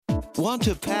Want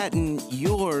to patent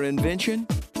your invention?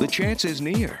 The chance is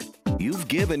near. You've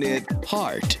given it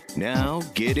heart. Now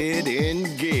get it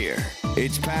in gear.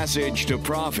 It's Passage to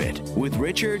Profit with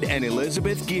Richard and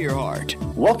Elizabeth Gearhart.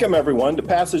 Welcome, everyone, to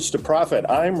Passage to Profit.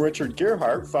 I'm Richard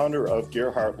Gearhart, founder of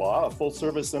Gearhart Law, a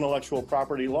full-service intellectual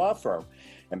property law firm.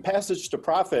 And Passage to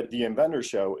Profit, the Inventor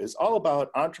Show, is all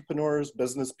about entrepreneurs,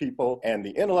 business people, and the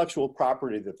intellectual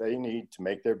property that they need to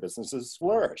make their businesses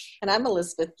flourish. And I'm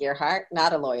Elizabeth Gearhart,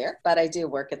 not a lawyer, but I do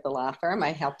work at the law firm.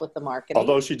 I help with the marketing.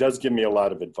 Although she does give me a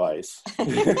lot of advice.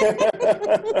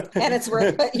 And it's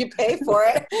worth what you pay for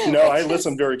it. No, I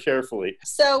listen very carefully.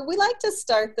 So we like to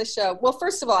start the show. Well,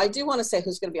 first of all, I do want to say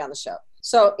who's going to be on the show.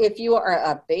 So if you are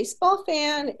a baseball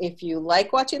fan, if you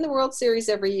like watching the World Series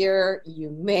every year,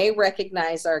 you may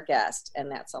recognize our guest.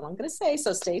 And that's all I'm going to say,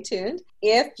 so stay tuned.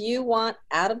 If you want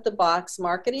out-of-the-box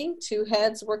marketing, two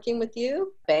heads working with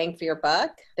you, bang for your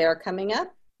buck, they're coming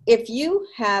up. If you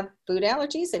have food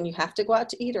allergies and you have to go out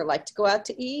to eat or like to go out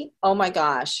to eat, oh my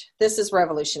gosh, this is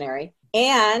revolutionary.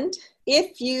 And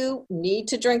if you need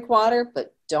to drink water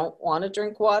but don't want to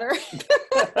drink water, we've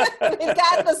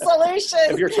got the solution.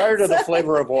 If you're tired of the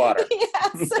flavor of water.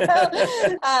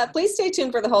 Please stay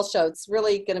tuned for the whole show. It's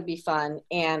really going to be fun,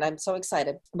 and I'm so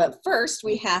excited. But first,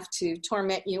 we have to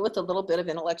torment you with a little bit of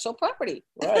intellectual property.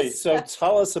 Right. So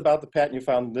tell us about the patent you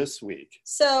found this week.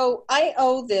 So I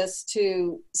owe this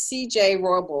to C.J.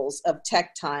 Robles of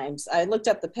Tech Times. I looked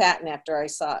up the patent after I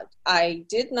saw it. I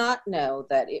did not know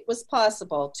that it was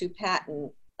possible to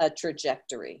patent a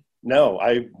trajectory. No,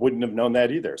 I wouldn't have known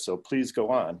that either. So please go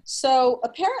on. So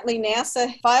apparently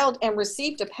NASA filed and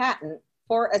received a patent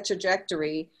for a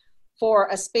trajectory for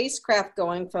a spacecraft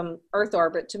going from Earth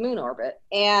orbit to Moon orbit.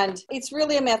 And it's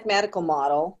really a mathematical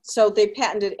model. So they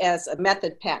patented it as a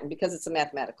method patent because it's a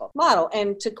mathematical model.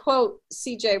 And to quote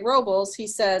C.J. Robles, he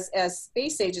says, as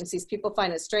space agencies, people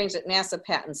find it strange that NASA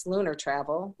patents lunar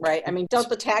travel, right? I mean, don't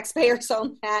the taxpayers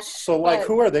own that? So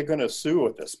who are they going to sue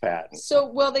with this patent?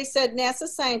 Well, they said NASA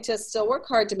scientists still work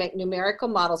hard to make numerical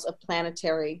models of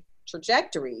planetary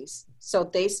trajectories, so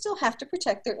they still have to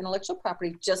protect their intellectual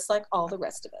property just like all the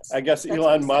rest of us. I guess that's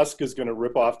Elon Musk is going to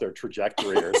rip off their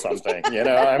trajectory or something. You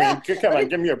know, I mean, come on,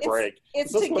 give me a break.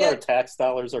 Is this what our tax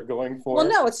dollars are going for? Well,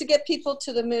 no, it's to get people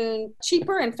to the moon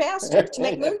cheaper and faster, to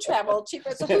make moon travel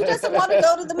cheaper. So who doesn't want to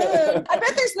go to the moon? I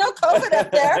bet there's no COVID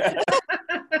up there.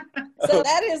 So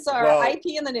that is our IP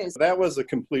in the news. That was a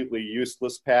completely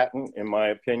useless patent, in my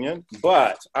opinion.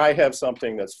 But I have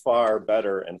something that's far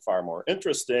better and far more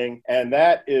interesting, and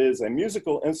that is a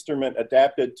musical instrument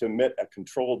adapted to emit a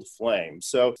controlled flame.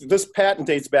 So this patent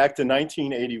dates back to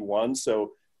 1981.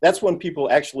 So that's when people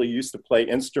actually used to play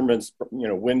instruments, you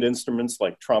know, wind instruments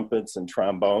like trumpets and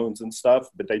trombones and stuff,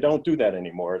 but they don't do that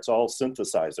anymore. It's all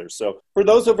synthesizers. So for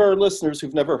those of our listeners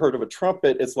who've never heard of a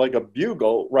trumpet, it's like a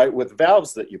bugle, right, with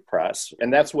valves that you press,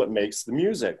 and that's what makes the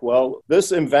music. Well,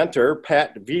 this inventor,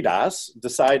 Pat Vidas,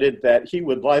 decided that he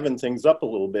would liven things up a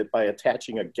little bit by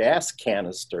attaching a gas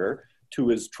canister to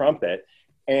his trumpet.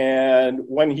 And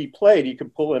when he played, he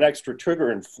could pull an extra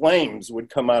trigger and flames would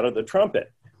come out of the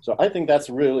trumpet. So I think that's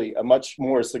really a much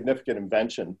more significant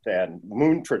invention than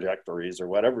moon trajectories or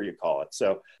whatever you call it.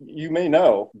 So you may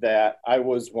know that I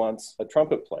was once a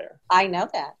trumpet player. I know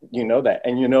that. You know that.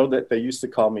 And you know that they used to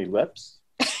call me Lips?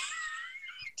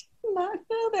 Not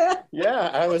know that. Yeah,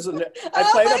 I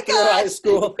played up through high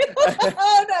school.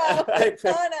 Oh, no.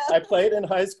 I played in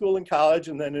high school and college,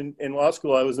 and then in law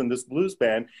school, I was in this blues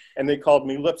band, and they called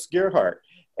me Lips Gearhart.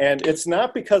 And it's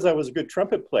not because I was a good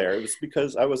trumpet player. It was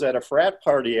because I was at a frat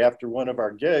party after one of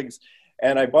our gigs,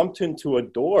 and I bumped into a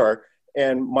door,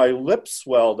 and my lips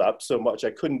swelled up so much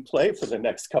I couldn't play for the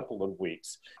next couple of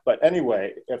weeks. But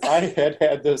anyway, if I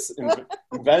had this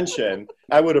invention,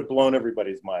 I would have blown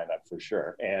everybody's mind up for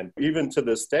sure. And even to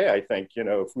this day, I think, you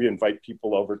know, if we invite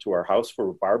people over to our house for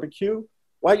a barbecue,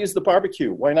 why use the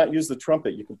barbecue? Why not use the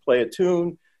trumpet? You could play a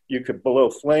tune, you could blow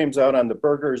flames out on the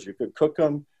burgers, you could cook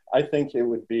them. I think it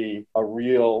would be a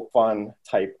real fun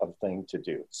type of thing to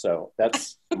do. So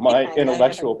that's my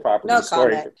intellectual property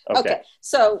story. Okay.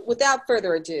 So without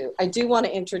further ado, I do want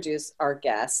to introduce our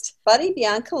guest, Buddy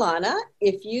Biancalana.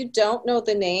 If you don't know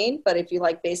the name, but if you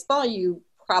like baseball, you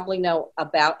probably know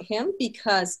about him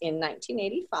because in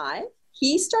 1985,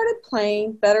 he started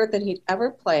playing better than he'd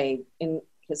ever played in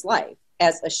his life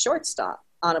as a shortstop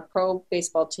on a pro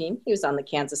baseball team. He was on the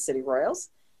Kansas City Royals.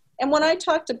 And when I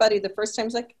talked to Buddy the first time,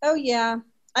 he's like, oh, yeah,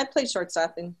 I played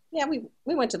shortstop. And yeah, we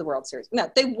went to the World Series.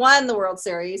 No, they won the World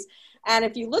Series. And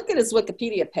if you look at his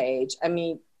Wikipedia page, I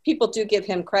mean, people do give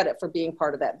him credit for being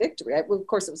part of that victory. Well, of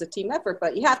course, it was a team effort,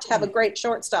 but you have to have a great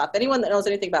shortstop. Anyone that knows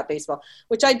anything about baseball,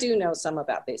 which I do know some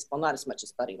about baseball, not as much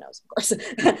as Buddy knows, of course.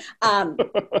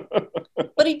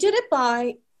 But he did it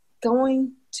by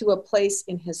going to a place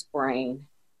in his brain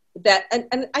that,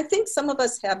 and I think some of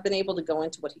us have been able to go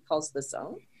into what he calls the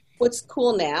zone. What's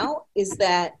cool now is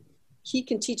that he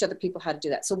can teach other people how to do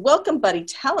that. So welcome, Buddy.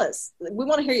 Tell us. We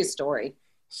want to hear your story.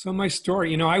 So my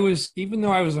story, even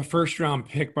though I was a first round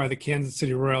pick by the Kansas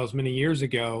City Royals many years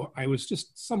ago, I was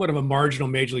just somewhat of a marginal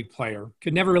major league player.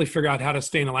 Could never really figure out how to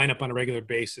stay in the lineup on a regular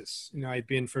basis. I'd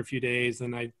be in for a few days,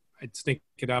 then I'd stink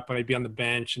it up, and I'd be on the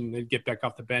bench, and they'd get back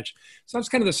off the bench. So that's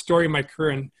kind of the story of my career.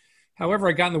 And however,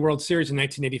 I got in the World Series in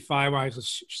 1985. I was a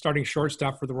starting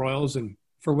shortstop for the Royals, and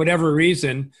for whatever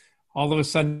reason, all of a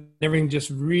sudden, everything just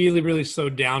really, really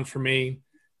slowed down for me.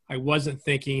 I wasn't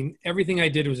thinking. Everything I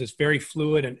did was just very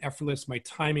fluid and effortless. My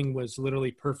timing was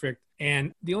literally perfect.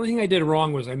 And the only thing I did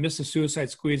wrong was I missed a suicide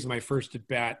squeeze in my first at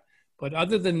bat. But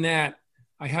other than that,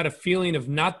 I had a feeling of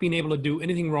not being able to do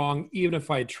anything wrong, even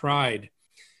if I had tried.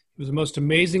 It was the most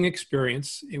amazing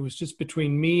experience. It was just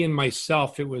between me and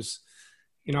myself. It was,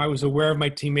 I was aware of my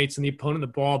teammates and the opponent of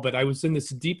the ball, but I was in this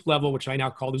deep level, which I now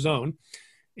call the zone.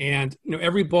 And,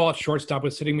 every ball at shortstop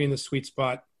was hitting me in the sweet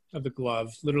spot of the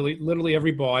glove, literally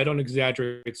every ball. I don't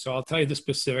exaggerate. So I'll tell you the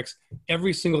specifics.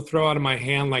 Every single throw out of my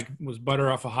hand, was butter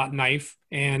off a hot knife.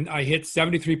 And I hit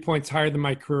 73 points higher than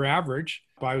my career average.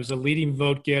 I was a leading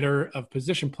vote getter of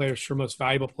position players for most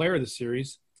valuable player of the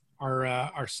series.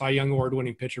 Our Cy Young Award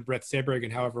winning pitcher, Brett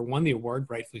Saberhagen, however, won the award,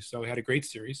 rightfully so. He had a great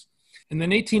series. And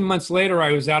then 18 months later,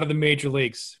 I was out of the major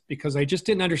leagues because I just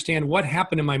didn't understand what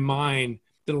happened in my mind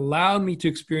that allowed me to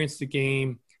experience the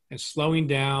game as slowing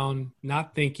down,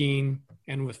 not thinking,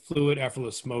 and with fluid,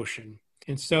 effortless motion.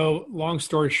 And so, long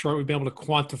story short, we've been able to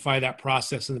quantify that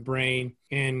process in the brain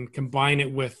and combine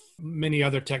it with many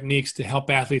other techniques to help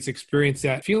athletes experience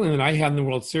that feeling that I had in the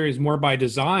World Series more by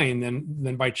design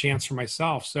than by chance for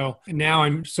myself. So now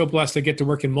I'm so blessed to get to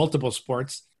work in multiple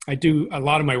sports. I do a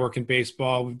lot of my work in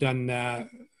baseball. We've done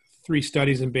 3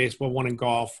 studies in baseball, 1 in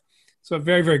golf. So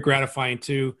very, very gratifying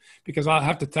too, because I'll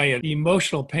have to tell you, the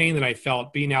emotional pain that I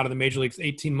felt being out of the major leagues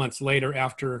 18 months later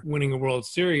after winning a World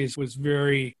Series was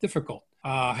very difficult.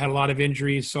 I had a lot of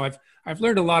injuries. So I've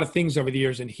learned a lot of things over the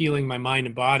years in healing my mind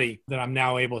and body that I'm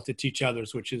now able to teach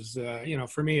others, which is,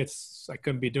 for me, I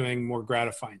couldn't be doing more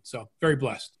gratifying. So very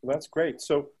blessed. That's great.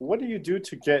 So what do you do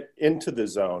to get into the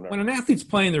zone? When an athlete's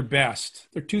playing their best,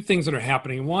 there are 2 things that are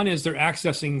happening. One is they're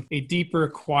accessing a deeper,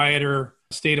 quieter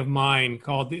state of mind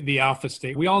called the alpha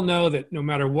state. We all know that no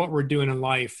matter what we're doing in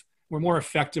life, we're more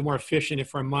effective, more efficient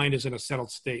if our mind is in a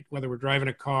settled state, whether we're driving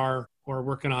a car or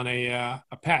working on a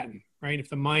patent, right? If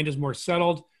the mind is more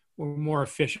settled, we're more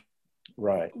efficient.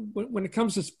 Right. When it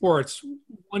comes to sports,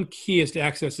 one key is to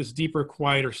access this deeper,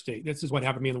 quieter state. This is what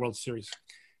happened to me in the World Series.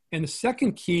 And the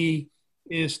second key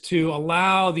is to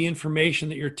allow the information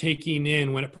that you're taking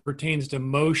in when it pertains to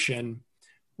motion.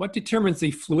 What determines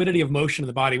the fluidity of motion of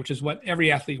the body, which is what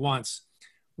every athlete wants?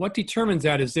 What determines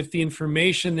that is if the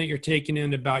information that you're taking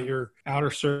in about your outer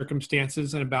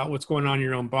circumstances and about what's going on in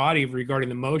your own body regarding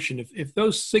the motion, if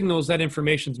those signals, that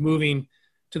information is moving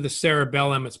to the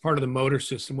cerebellum, it's part of the motor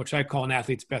system, which I call an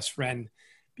athlete's best friend,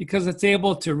 because it's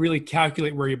able to really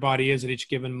calculate where your body is at each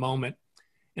given moment.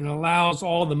 And it allows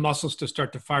all the muscles to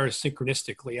start to fire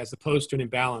synchronistically as opposed to an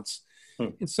imbalance.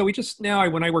 And so we just now,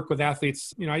 when I work with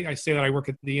athletes, I say that I work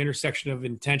at the intersection of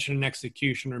intention and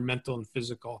execution, or mental and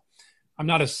physical. I'm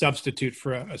not a substitute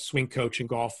for a swing coach in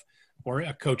golf or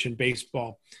a coach in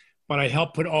baseball, but I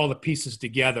help put all the pieces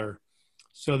together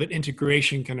so that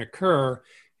integration can occur.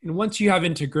 And once you have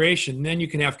integration, then you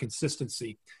can have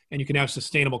consistency and you can have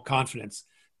sustainable confidence.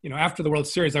 After the World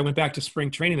Series, I went back to spring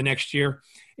training the next year,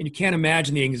 and you can't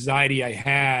imagine the anxiety I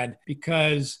had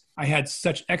because I had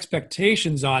such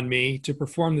expectations on me to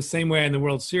perform the same way in the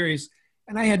World Series,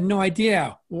 and I had no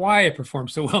idea why I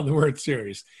performed so well in the World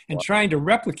Series. And trying to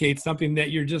replicate something that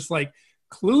you're just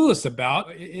clueless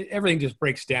about, everything just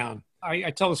breaks down. I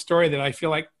tell the story that I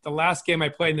feel like the last game I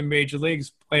played in the major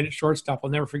leagues, playing at shortstop, I'll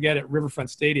never forget it,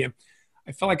 Riverfront Stadium.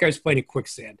 I felt like I was playing in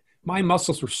quicksand. My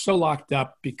muscles were so locked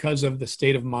up because of the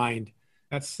state of mind.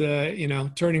 That's,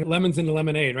 turning lemons into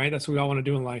lemonade, right? That's what we all want to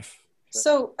do in life.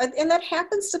 So, and that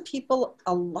happens to people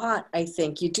a lot, I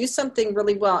think. You do something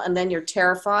really well, and then you're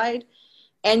terrified.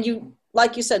 And you,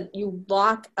 like you said, you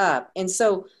lock up. And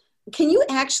so can you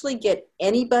actually get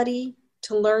anybody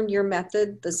to learn your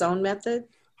method, the zone method?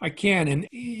 I can. And,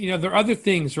 there are other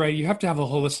things, right? You have to have a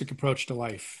holistic approach to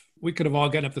life. We could have all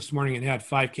gotten up this morning and had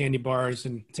 5 candy bars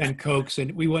and 10 Cokes,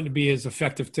 and we wouldn't be as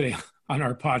effective today on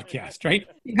our podcast, right?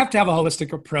 You have to have a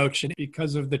holistic approach. And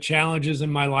because of the challenges in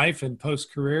my life and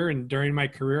post-career and during my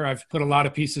career, I've put a lot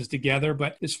of pieces together.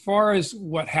 But as far as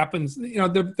what happens,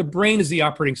 the brain is the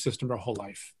operating system of our whole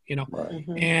life, Right.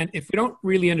 Mm-hmm. And if we don't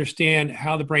really understand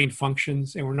how the brain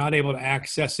functions and we're not able to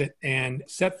access it and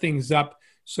set things up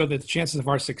so that the chances of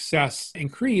our success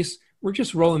increase, we're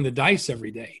just rolling the dice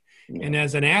every day. Yeah. And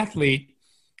as an athlete,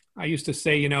 I used to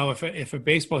say, if a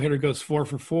baseball hitter goes 4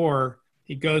 for 4,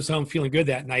 he goes home feeling good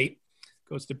that night,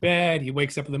 goes to bed, he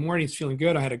wakes up in the morning, he's feeling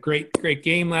good. I had a great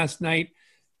game last night,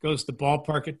 goes to the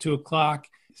ballpark at 2:00.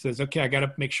 He says, okay, I got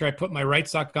to make sure I put my right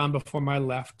sock on before my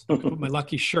left, put my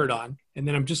lucky shirt on. And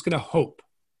then I'm just going to hope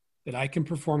that I can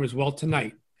perform as well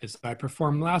tonight as I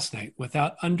performed last night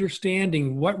without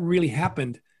understanding what really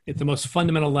happened at the most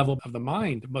fundamental level of the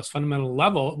mind, the most fundamental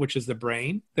level, which is the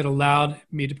brain, that allowed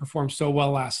me to perform so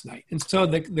well last night. And so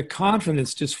the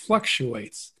confidence just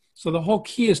fluctuates. So the whole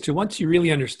key is to, once you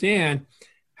really understand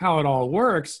how it all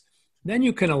works, then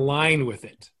you can align with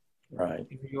it. Right.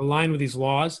 You align with these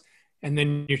laws, and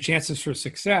then your chances for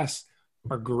success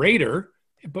are greater.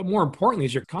 But more importantly,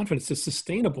 is your confidence is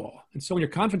sustainable. And so when your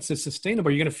confidence is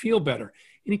sustainable, you're going to feel better.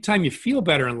 Anytime you feel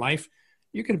better in life,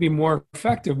 you're going to be more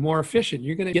effective, more efficient.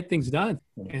 You're going to get things done.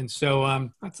 And so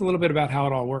that's a little bit about how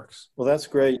it all works. Well, that's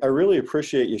great. I really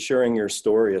appreciate you sharing your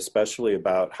story, especially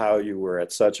about how you were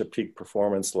at such a peak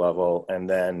performance level and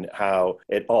then how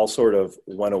it all sort of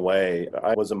went away.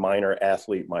 I was a minor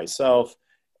athlete myself.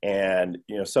 And,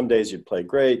 some days you'd play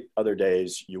great, other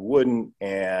days you wouldn't.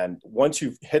 And once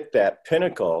you've hit that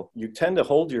pinnacle, you tend to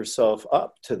hold yourself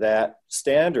up to that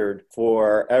standard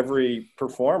for every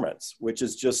performance, which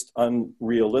is just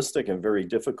unrealistic and very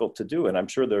difficult to do. And I'm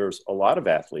sure there's a lot of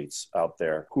athletes out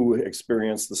there who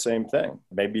experience the same thing.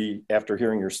 Maybe after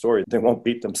hearing your story, they won't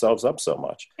beat themselves up so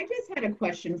much. I just had a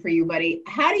question for you, buddy.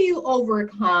 How do you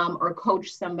overcome or coach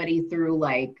somebody through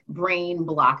like brain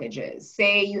blockages?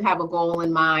 Say you have a goal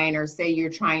in mind, or say you're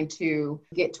trying to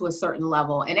get to a certain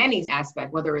level in any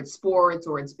aspect, whether it's sports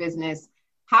or it's business.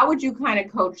 How would you kind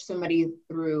of coach somebody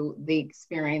through the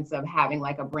experience of having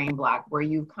like a brain block where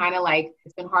you kind of like,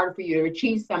 it's been hard for you to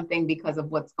achieve something because of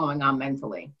what's going on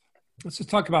mentally? Let's just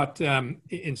talk about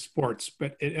in sports,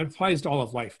 but it applies to all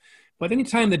of life. But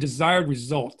anytime the desired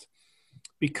result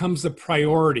becomes the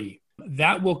priority,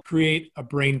 that will create a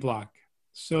brain block.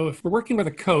 So if we're working with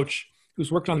a coach who's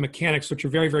worked on the mechanics, which are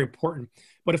very, very important,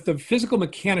 but if the physical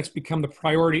mechanics become the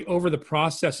priority over the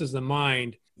processes of the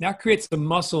mind, that creates the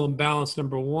muscle imbalance,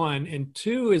 number one. And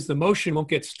two is the motion won't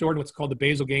get stored in what's called the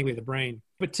basal ganglia of the brain.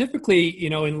 But typically,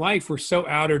 in life, we're so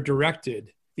outer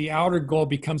directed. The outer goal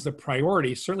becomes the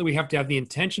priority. Certainly, we have to have the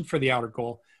intention for the outer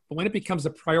goal. But when it becomes the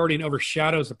priority and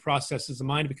overshadows the processes of the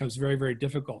mind, it becomes very, very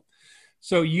difficult.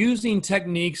 So using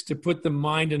techniques to put the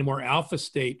mind in a more alpha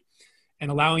state and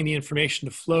allowing the information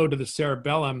to flow to the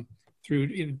cerebellum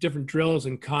through different drills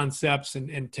and concepts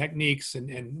and techniques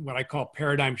and what I call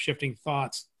paradigm shifting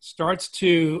thoughts starts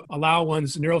to allow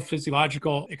one's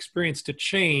neurophysiological experience to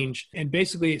change and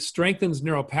basically strengthens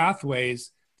neural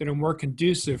pathways that are more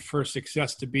conducive for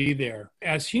success to be there.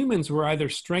 As humans, we're either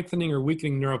strengthening or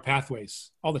weakening neural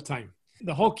pathways all the time.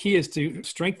 The whole key is to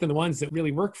strengthen the ones that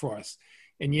really work for us.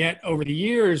 And yet over the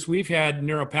years, we've had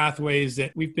neural pathways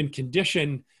that we've been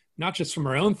conditioned not just from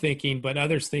our own thinking, but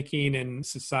others' thinking and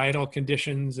societal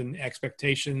conditions and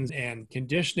expectations and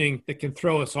conditioning that can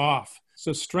throw us off.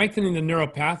 So strengthening the neural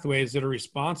pathways that are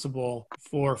responsible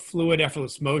for fluid,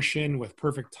 effortless motion with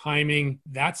perfect timing,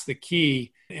 that's the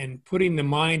key. And putting the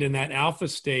mind in that alpha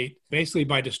state, basically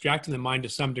by distracting the mind to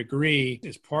some degree,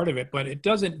 is part of it. But it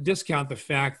doesn't discount the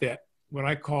fact that what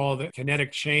I call the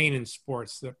kinetic chain in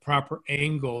sports, the proper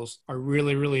angles are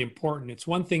really, really important. It's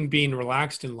one thing being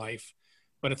relaxed in life,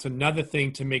 but it's another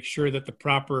thing to make sure that the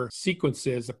proper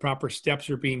sequences, the proper steps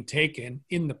are being taken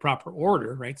in the proper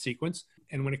order, right? Sequence.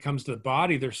 And when it comes to the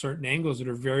body, there's certain angles that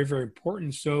are very, very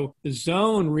important. So the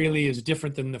zone really is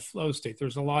different than the flow state.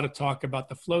 There's a lot of talk about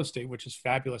the flow state, which is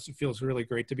fabulous. It feels really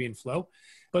great to be in flow.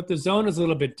 But the zone is a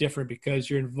little bit different because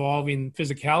you're involving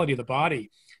physicality of the body.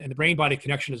 And the brain-body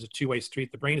connection is a two-way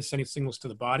street. The brain is sending signals to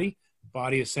the body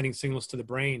is sending signals to the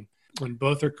brain. When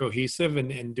both are cohesive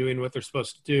and doing what they're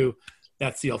supposed to do,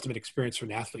 that's the ultimate experience for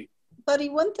an athlete. Buddy,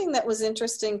 one thing that was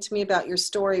interesting to me about your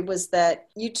story was that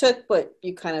you took what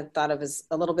you kind of thought of as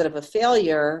a little bit of a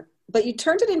failure, but you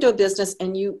turned it into a business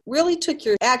and you really took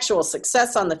your actual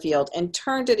success on the field and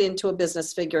turned it into a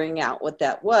business, figuring out what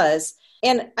that was.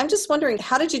 And I'm just wondering,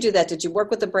 how did you do that? Did you work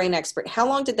with a brain expert? How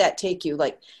long did that take you?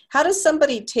 Like, how does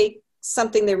somebody take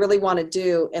something they really want to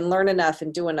do and learn enough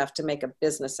and do enough to make a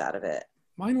business out of it?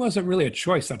 Mine wasn't really a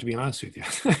choice, to be honest with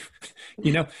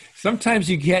you. Sometimes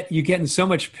you get in so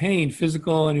much pain,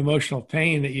 physical and emotional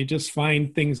pain, that you just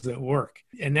find things that work.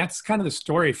 And that's kind of the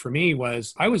story for me.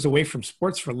 Was I was away from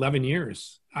sports for 11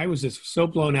 years. I was just so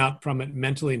blown out from it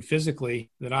mentally and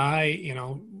physically that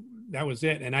that was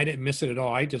it. And I didn't miss it at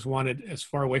all. I just wanted as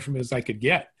far away from it as I could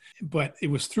get. But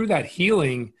it was through that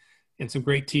healing and some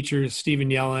great teachers, Stephen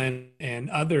Yellen and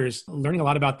others, learning a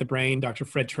lot about the brain, Dr.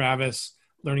 Fred Travis,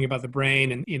 learning about the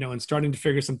brain and starting to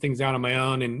figure some things out on my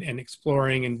own and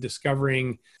exploring and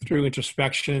discovering through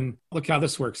introspection, look how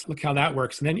this works, look how that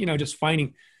works. And then, just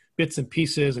finding bits and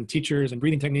pieces and teachers and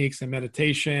breathing techniques and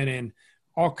meditation and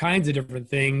all kinds of different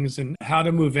things, and how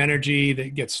to move energy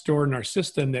that gets stored in our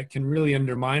system that can really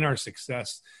undermine our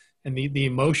success. And the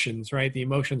emotions, right? The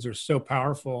emotions are so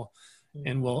powerful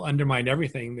and will undermine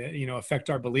everything that, affect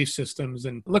our belief systems.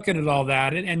 And looking at all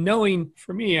that and knowing,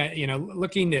 for me,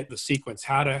 looking at the sequence,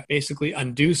 how to basically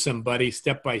undo somebody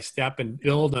step by step and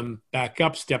build them back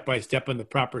up step by step in the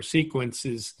proper sequence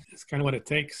is kind of what it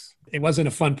takes. It wasn't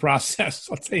a fun process,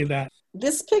 I'll tell you that.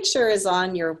 This picture is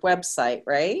on your website,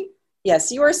 right?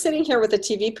 Yes, you are sitting here with a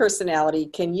TV personality.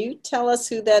 Can you tell us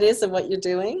who that is and what you're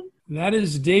doing? That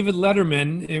is David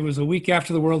Letterman. It was a week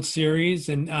after the World Series,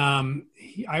 and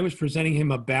I was presenting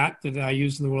him a bat that I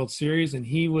used in the World Series, and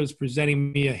he was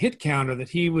presenting me a hit counter that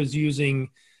he was using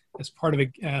as part of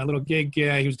a little gig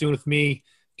he was doing with me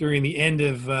during the end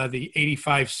of the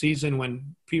 85 season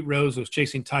when Pete Rose was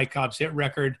chasing Ty Cobb's hit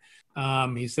record.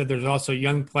 He said there's also a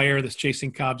young player that's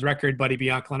chasing Cobb's record, Buddy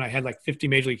Bianco, and I had like 50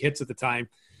 major league hits at the time.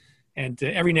 And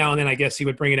every now and then, I guess he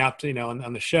would bring it out to,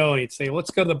 on the show, and he'd say, well, let's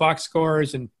go to the box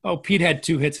scores. And, Pete had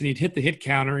 2 hits, and he'd hit the hit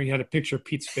counter. He had a picture of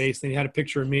Pete's face, and he had a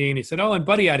picture of me, and he said, and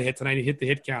Buddy had a hit tonight. He hit the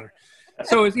hit counter.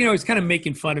 So, he's kind of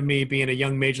making fun of me being a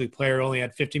young major league player, only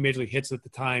had 50 major league hits at the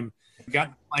time, got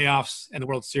in the playoffs and the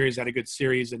World Series, had a good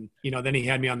series. And, then he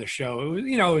had me on the show.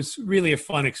 It was really a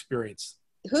fun experience.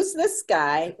 Who's this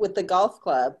guy with the golf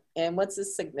club, and what's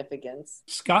his significance?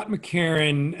 Scott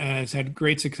McCarron has had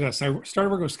great success. I started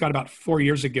working with Scott about 4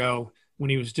 years ago when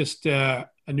he was just a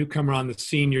newcomer on the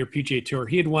senior PGA Tour.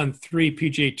 He had won 3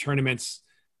 PGA tournaments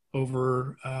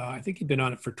over, I think he'd been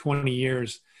on it for 20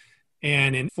 years.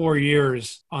 And in 4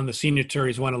 years on the senior tour,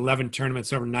 he's won 11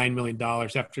 tournaments over $9 million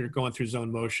after going through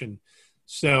zone motion.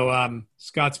 So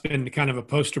Scott's been kind of a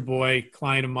poster boy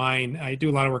client of mine. I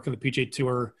do a lot of work on the PGA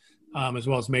Tour, as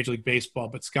well as Major League Baseball,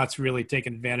 but Scott's really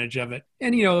taken advantage of it.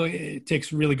 And, it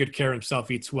takes really good care of himself,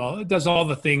 eats well. It does all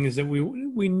the things that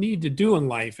we need to do in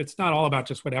life. It's not all about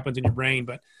just what happens in your brain,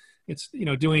 but it's,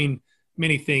 doing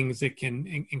many things that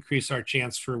can increase our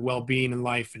chance for well-being in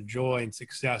life and joy and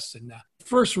success. And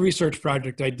first research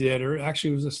project I did, or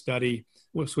actually it was a study,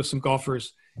 was with some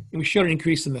golfers, and we showed an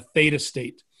increase in the theta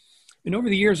state. And over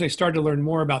the years, I started to learn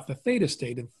more about the theta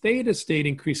state. And theta state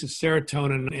increases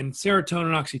serotonin, and serotonin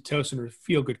and oxytocin are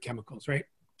feel-good chemicals, right?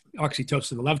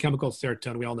 Oxytocin, the love chemical,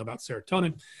 serotonin, we all know about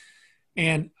serotonin.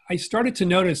 And I started to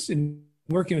notice in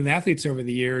working with athletes over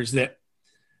the years that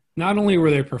not only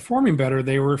were they performing better,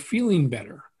 they were feeling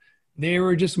better. They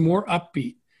were just more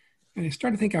upbeat. And I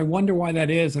started to think, I wonder why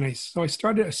that is. And so I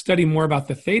started to study more about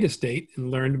the theta state and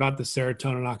learned about the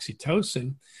serotonin and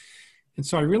oxytocin. And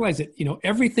so I realized that,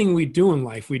 everything we do in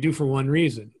life, we do for one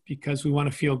reason, because we want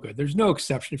to feel good. There's no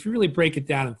exception. If you really break it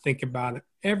down and think about it,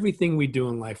 everything we do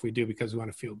in life, we do because we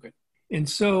want to feel good. And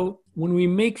so when we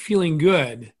make feeling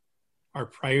good our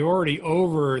priority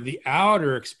over the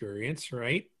outer experience,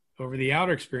 right? Over the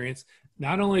outer experience,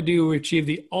 not only do we achieve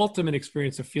the ultimate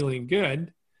experience of feeling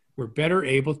good, we're better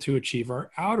able to achieve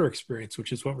our outer experience,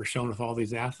 which is what we're showing with all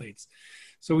these athletes.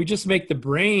 So we just make the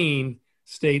brain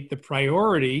state the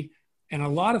priority, and a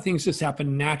lot of things just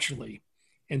happen naturally.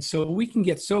 And so we can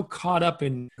get so caught up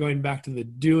in going back to the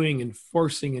doing and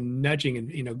forcing and nudging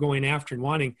and, going after and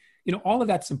wanting, all of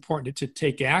that's important to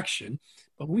take action.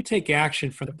 But when we take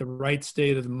action from the right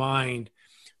state of the mind,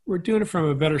 we're doing it from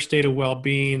a better state of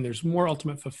well-being. There's more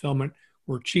ultimate fulfillment.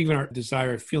 We're achieving our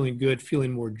desire of feeling good,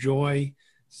 feeling more joy,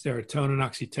 serotonin,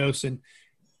 oxytocin,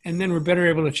 and then we're better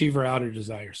able to achieve our outer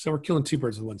desires. So we're killing 2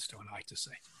 birds with 1 stone, I like to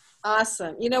say.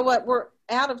 Awesome. You know what? We're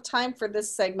out of time for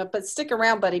this segment, but stick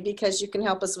around, buddy, because you can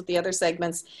help us with the other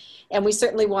segments. And we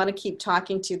certainly want to keep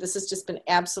talking to you. This has just been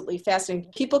absolutely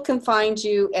fascinating. People can find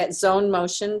you at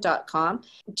zonemotion.com.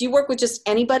 Do you work with just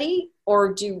anybody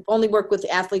or do you only work with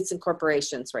athletes and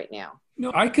corporations right now? No,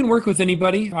 I can work with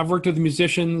anybody. I've worked with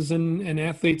musicians and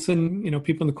athletes and,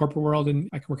 people in the corporate world, and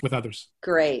I can work with others.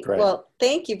 Great. Well,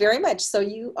 thank you very much. So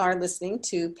you are listening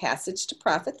to Passage to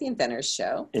Profit, the Inventor's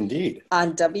Show. Indeed.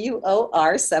 On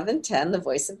WOR 710, the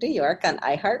Voice of New York, on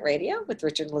iHeartRadio with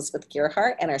Richard and Elizabeth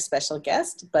Gearhart and our special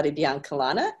guest, Buddy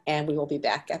Biancalana. And we will be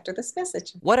back after this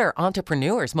message. What are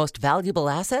entrepreneurs' most valuable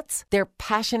assets? Their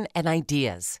passion and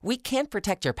ideas. We can't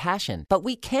protect your passion, but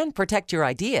we can protect your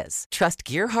ideas. Trust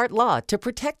Gearhart Law to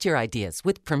protect your ideas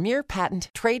with premier patent,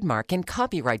 trademark, and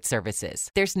copyright services.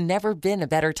 There's never been a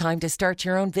better time to start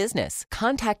your own business.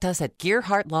 Contact us at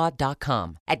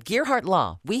GearhartLaw.com. At Gearhart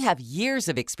Law, we have years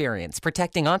of experience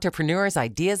protecting entrepreneurs'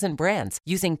 ideas and brands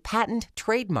using patent,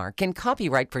 trademark, and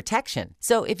copyright protection.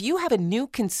 So if you have a new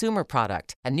consumer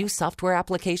product, a new software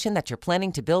application that you're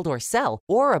planning to build or sell,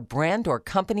 or a brand or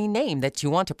company name that you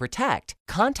want to protect,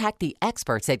 contact the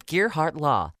experts at Gearhart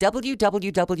Law.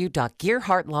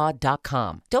 www.gearhartlaw.com.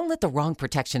 Don't let the wrong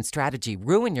protection strategy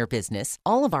ruin your business.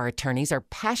 All of our attorneys are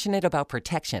passionate about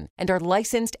protection and are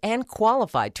licensed and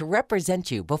qualified to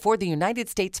represent you before the United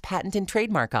States Patent and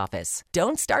Trademark Office.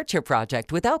 Don't start your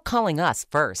project without calling us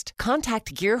first.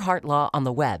 Contact Gearhart Law on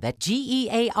the web at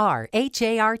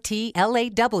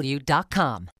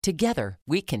GearhartLaw.com. Together,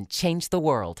 we can change the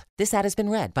world. This ad has been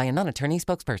read by a non-attorney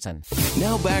spokesperson.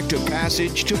 Now back to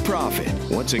Passage to Profit.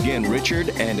 Once again, Richard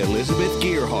and Elizabeth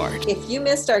Gearhart. If you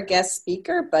missed our guest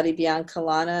speaker, Buddy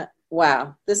Biancalana,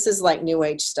 wow, this is like new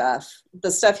age stuff.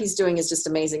 The stuff he's doing is just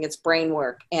amazing. It's brain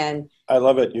work. And I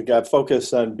love it. You got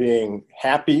focus on being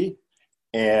happy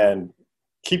and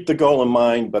keep the goal in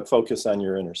mind, but focus on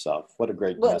your inner self. What a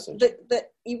great message.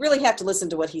 You really have to listen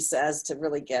to what he says to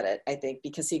really get it, I think,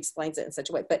 because he explains it in such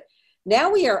a way. But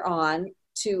now we are on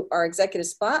to our executive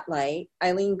spotlight,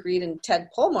 Eileen Greed and Ted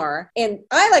Polmar. And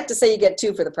I like to say you get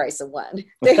two for the price of one.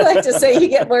 They like to say you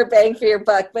get more bang for your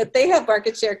buck, but they have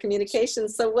market share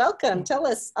communications. So welcome. Tell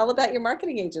us all about your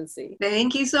marketing agency.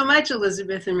 Thank you so much,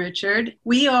 Elizabeth and Richard.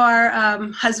 We are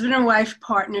husband and wife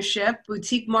partnership,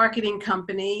 boutique marketing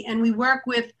company, and we work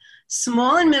with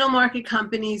small and middle market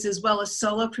companies as well as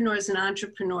solopreneurs and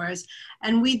entrepreneurs.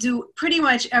 And we do pretty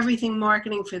much everything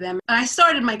marketing for them. I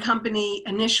started my company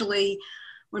initially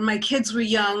when my kids were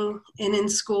young and in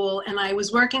school, and I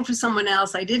was working for someone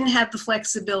else. I didn't have the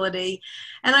flexibility.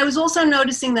 And I was also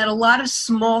noticing that a lot of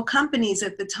small companies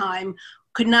at the time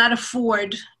could not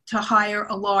afford to hire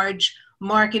a large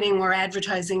marketing or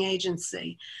advertising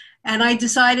agency. And I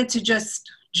decided to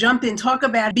just jump in, talk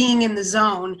about being in the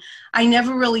zone. I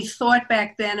never really thought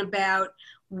back then about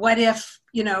what if,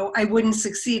 I wouldn't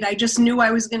succeed. I just knew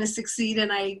I was going to succeed,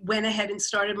 and I went ahead and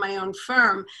started my own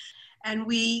firm. And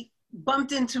we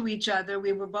bumped into each other.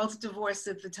 We were both divorced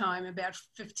at the time, about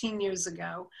 15 years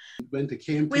ago.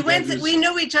 We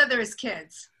knew each other as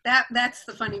kids. That's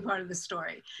the funny part of the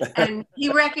story. And he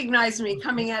recognized me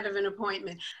coming out of an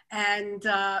appointment and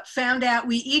found out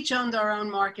we each owned our own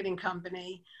marketing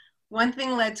company. One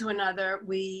thing led to another.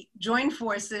 We joined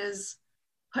forces,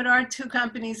 put our two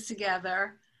companies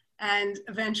together, and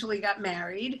eventually got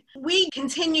married. We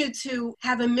continue to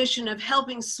have a mission of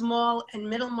helping small and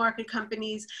middle market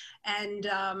companies. And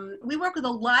we work with a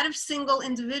lot of single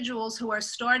individuals who are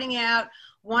starting out,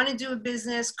 want to do a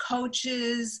business,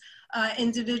 coaches,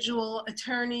 individual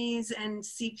attorneys and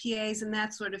CPAs and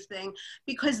that sort of thing,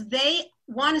 because they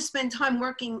want to spend time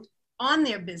working on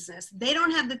their business. They don't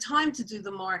have the time to do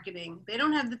the marketing. They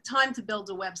don't have the time to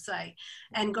build a website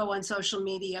and go on social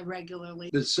media regularly.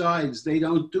 Besides, they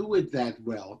don't do it that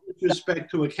well with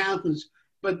respect to accountants,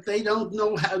 but they don't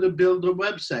know how to build a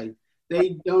website.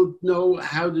 They don't know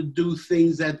how to do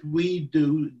things that we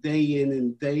do day in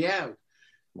and day out.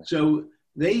 So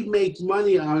they make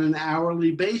money on an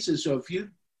hourly basis. So if you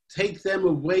take them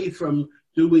away from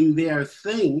doing their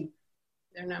thing,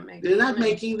 they're not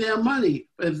making their money.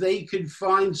 But if they could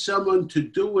find someone to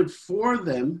do it for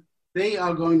them, they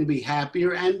are going to be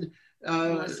happier and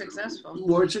more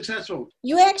successful.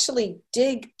 You actually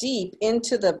dig deep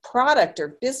into the product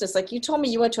or business. Like you told me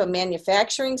you went to a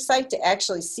manufacturing site to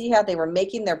actually see how they were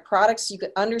making their products so you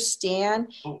could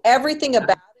understand everything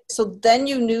about it. So then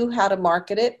you knew how to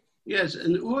market it. Yes,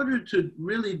 in order to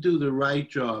really do the right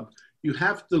job, you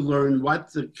have to learn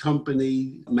what the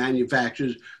company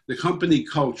manufactures, the company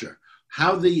culture,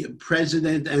 how the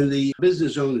president and the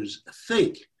business owners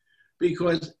think.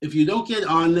 Because if you don't get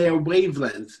on their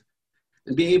wavelength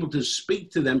and be able to speak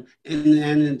to them in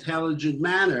an intelligent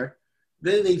manner,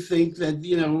 then they think that,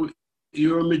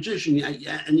 you're a magician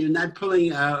and you're not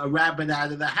pulling a rabbit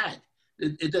out of the hat.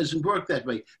 It doesn't work that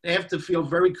way. They have to feel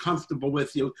very comfortable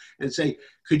with you and say,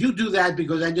 could you do that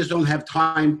because I just don't have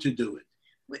time to do it.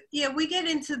 Yeah, we get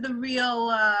into the real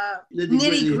Nitty-gritty.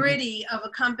 nitty-gritty of a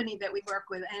company that we work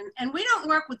with. And we don't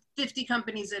work with 50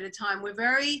 companies at a time. We're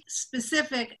very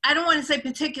specific. I don't want to say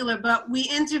particular, but we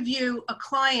interview a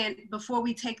client before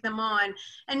we take them on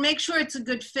and make sure it's a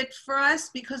good fit for us,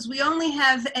 because we only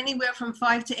have anywhere from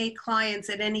 5 to 8 clients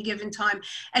at any given time.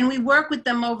 And we work with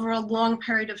them over a long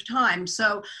period of time.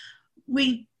 So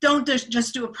we don't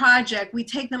just do a project. We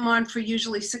take them on for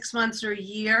usually 6 months or a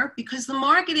year, because the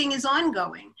marketing is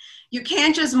ongoing. You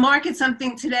can't just market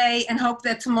something today and hope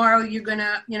that tomorrow you're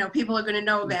gonna, people are gonna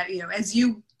know about you, as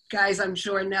you guys I'm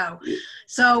sure know.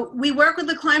 So we work with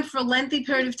the client for a lengthy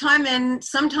period of time, and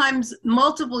sometimes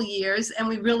multiple years, and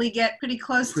we really get pretty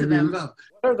close to them. What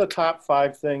are the top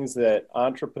 5 things that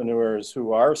entrepreneurs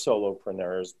who are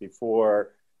solopreneurs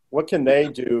what can they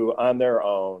do on their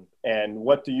own, and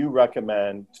what do you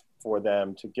recommend for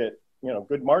them to get,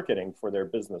 good marketing for their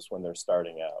business when they're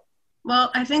starting out?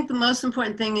 Well, I think the most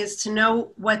important thing is to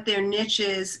know what their niche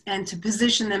is and to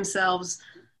position themselves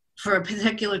for a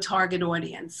particular target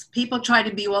audience. People try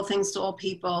to be all things to all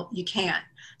people. You can't.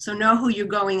 So know who you're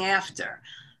going after.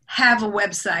 Have a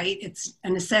website. It's a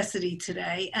necessity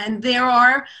today. And there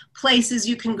are places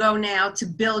you can go now to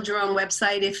build your own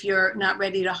website if you're not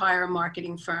ready to hire a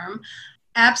marketing firm.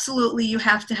 Absolutely, you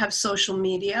have to have social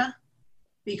media,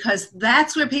 because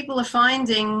that's where people are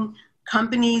finding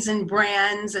companies and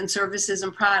brands and services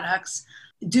and products.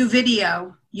 Do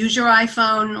video. Use your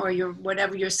iPhone or your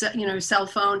cell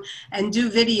phone, and do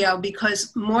video,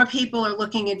 because more people are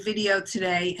looking at video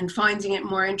today and finding it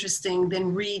more interesting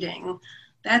than reading.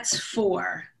 That's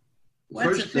 4.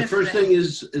 The first thing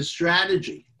is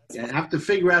strategy. You have to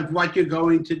figure out what you're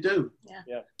going to do.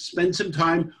 Yeah. Spend some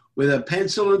time with a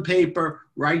pencil and paper.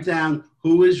 Write down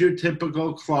who is your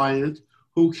typical client,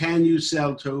 who can you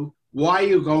sell to, why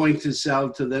you're going to sell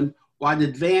to them, what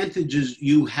advantages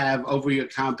you have over your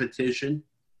competition,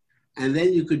 and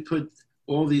then you could put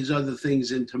all these other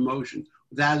things into motion.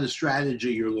 Without a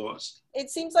strategy, you're lost. It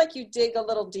seems like you dig a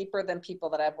little deeper than people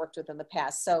that I've worked with in the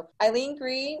past. So Eileen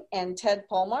Green and Ted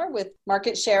Polmar with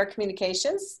Market Share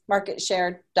Communications,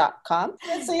 marketshare.com.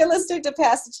 And so you're listening to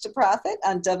Passage to Profit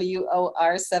on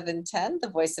WOR 710, the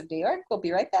voice of New York. We'll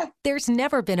be right back. There's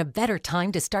never been a better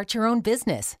time to start your own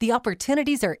business. The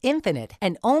opportunities are infinite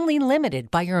and only limited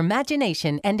by your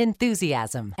imagination and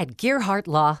enthusiasm. At Gearhart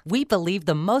Law, we believe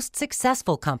the most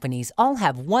successful companies all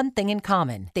have one thing in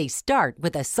common. They start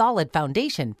with a solid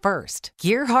foundation first.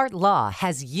 Gearhart Law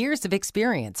has years of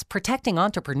experience protecting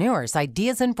entrepreneurs'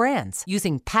 ideas and brands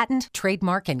using patent,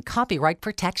 trademark, and copyright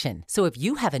protection. So if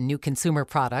you have a new consumer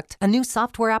product, a new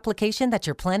software application that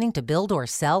you're planning to build or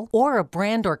sell, or a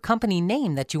brand or company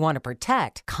name that you want to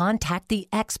protect, contact the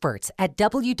experts at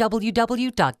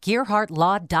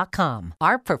www.gearhartlaw.com.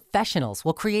 Our professionals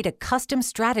will create a custom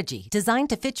strategy designed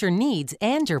to fit your needs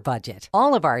and your budget.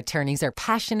 All of our attorneys are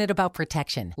passionate about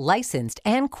protection, licensed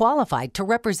and qualified to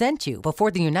represent you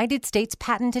before the United States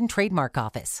Patent and Trademark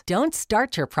Office. Don't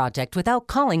start your project without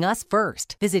calling us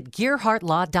first. Visit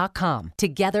GearhartLaw.com.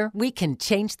 Together, we can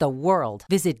change the world.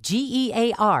 Visit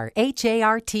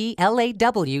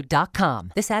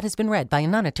GearhartLaw.com. This ad has been read by a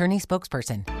non-attorney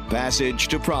spokesperson. Passage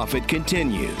to Profit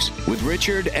continues with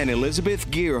Richard and Elizabeth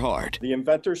Gearhart. The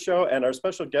Inventor Show and our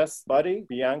special guest buddy,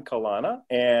 Bianca Lana,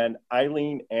 and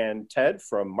Eileen and Ted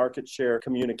from Market Share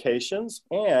Communications.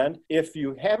 And if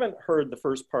you haven't heard the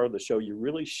first part of the show, you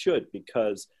really should,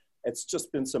 because it's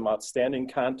just been some outstanding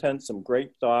content, some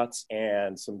great thoughts,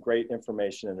 and some great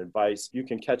information and advice. You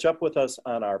can catch up with us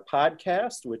on our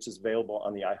podcast, which is available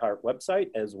on the iHeart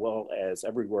website, as well as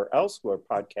everywhere else where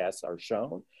podcasts are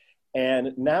shown.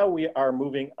 And now we are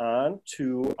moving on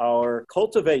to our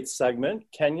Cultivate segment.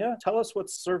 Kenya, tell us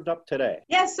what's served up today.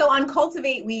 Yes, so on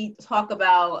Cultivate, we talk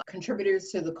about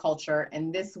contributors to the culture.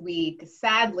 And this week,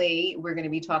 sadly, we're going to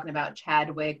be talking about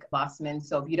Chadwick Boseman.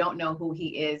 So if you don't know who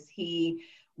he is, he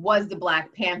was the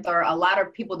Black Panther. A lot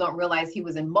of people don't realize he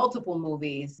was in multiple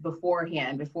movies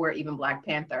beforehand, before even Black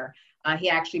Panther. He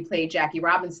actually played Jackie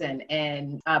Robinson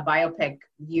in a biopic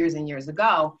years and years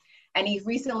ago. And he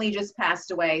recently just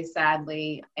passed away,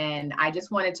 sadly. And I just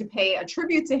wanted to pay a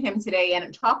tribute to him today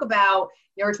and talk about,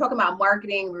 we're talking about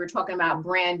marketing, we were talking about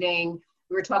branding,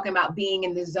 we were talking about being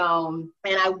in the zone.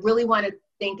 And I really want to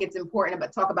think it's important to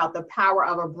talk about the power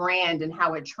of a brand and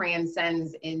how it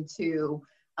transcends into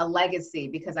a legacy,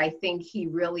 because I think he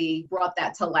really brought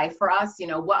that to life for us.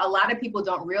 What a lot of people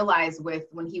don't realize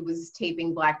when he was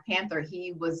taping Black Panther,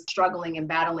 he was struggling and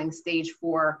battling stage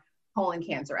 4 colon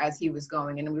cancer as he was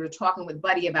going. And we were talking with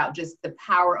Buddy about just the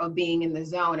power of being in the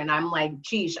zone. And I'm like,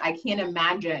 geez, I can't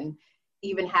imagine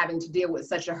even having to deal with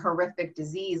such a horrific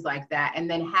disease like that, and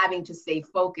then having to stay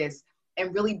focused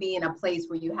and really be in a place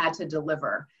where you had to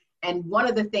deliver. And one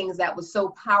of the things that was so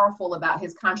powerful about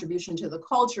his contribution to the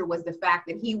culture was the fact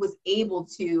that he was able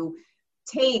to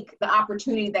take the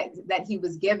opportunity that he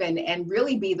was given and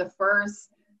really be the first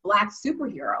Black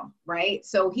superhero, right?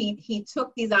 So he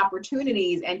took these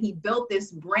opportunities and he built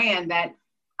this brand that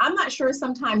I'm not sure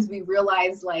sometimes we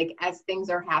realize, like, as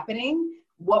things are happening,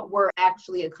 what we're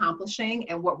actually accomplishing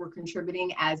and what we're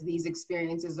contributing as these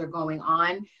experiences are going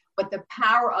on. But the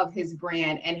power of his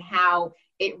brand and how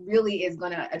it really is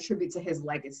going to attribute to his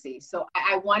legacy. So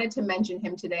I wanted to mention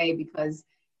him today because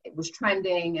it was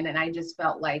trending, and then I just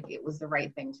felt like it was the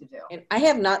right thing to do. And I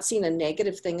have not seen a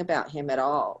negative thing about him at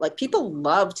all. Like, people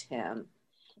loved him.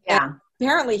 Yeah. And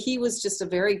apparently he was just a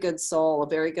very good soul, a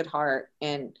very good heart,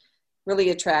 and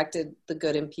really attracted the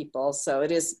good in people. So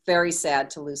it is very sad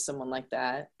to lose someone like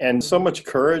that. And so much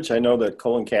courage. I know that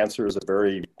colon cancer is a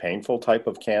very painful type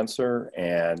of cancer,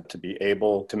 and to be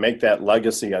able to make that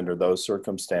legacy under those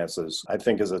circumstances, I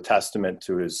think is a testament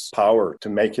to his power to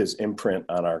make his imprint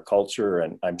on our culture.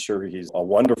 And I'm sure he's a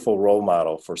wonderful role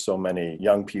model for so many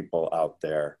young people out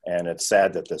there. And it's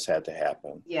sad that this had to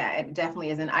happen. Yeah, it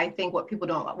definitely is. And I think what people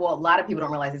don't, well, a lot of people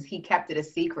don't realize is he kept it a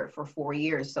secret for 4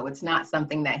 years. So it's not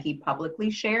something that he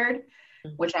publicly shared,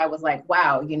 which I was like,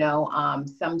 wow, you know,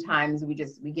 sometimes we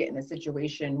get in a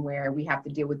situation where we have to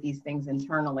deal with these things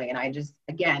internally. And I just,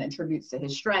 again, attributes to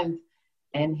his strength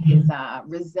and his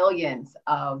resilience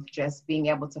of just being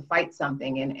able to fight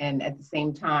something and at the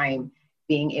same time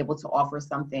being able to offer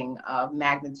something of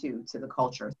magnitude to the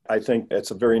culture. I think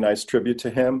it's a very nice tribute to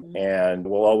him, and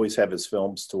we'll always have his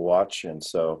films to watch, and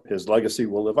so his legacy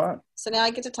will live on. So now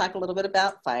I get to talk a little bit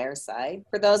about Fireside.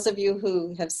 For those of you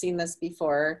who have seen this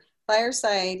before,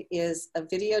 Fireside is a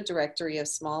video directory of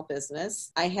small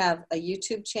business. I have a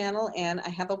YouTube channel and I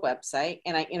have a website,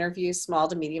 and I interview small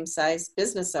to medium-sized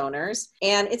business owners.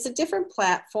 And it's a different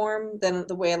platform than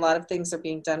the way a lot of things are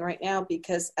being done right now,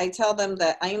 because I tell them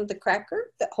that I am the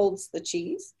cracker that holds the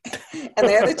cheese and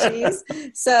they're the cheese.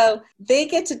 So they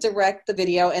get to direct the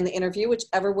video and the interview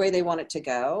whichever way they want it to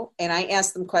go. And I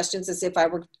ask them questions as if I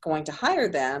were going to hire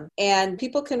them. And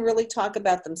people can really talk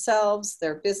about themselves,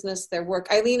 their business, their work.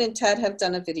 Eileen and Ted have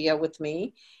done a video with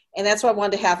me, and that's why I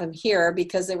wanted to have them here,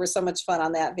 because they were so much fun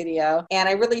on that video. And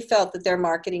I really felt that their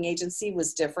marketing agency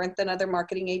was different than other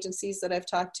marketing agencies that I've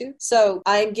talked to. So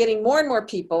I'm getting more and more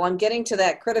people. I'm getting to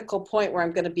that critical point where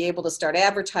I'm going to be able to start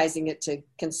advertising it to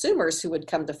consumers who would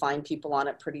come to find people on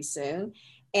it pretty soon.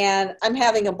 And I'm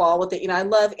having a ball with it. You know, I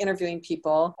love interviewing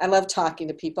people. I love talking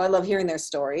to people. I love hearing their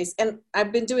stories. And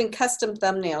I've been doing custom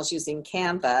thumbnails using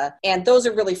Canva. And those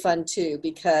are really fun too,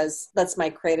 because lets my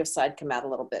creative side come out a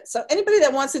little bit. So anybody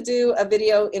that wants to do a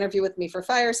video interview with me for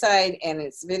Fireside, and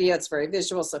it's video, it's very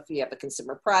visual. So if you have a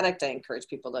consumer product, I encourage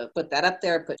people to put that up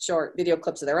there, put short video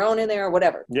clips of their own in there or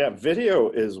whatever. Yeah, video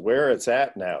is where it's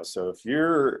at now. So if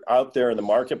you're out there in the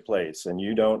marketplace and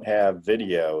you don't have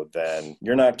video, then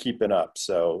you're not keeping up.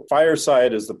 So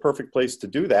Fireside is the perfect place to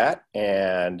do that.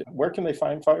 And where can they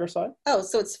find Fireside? Oh,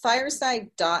 so it's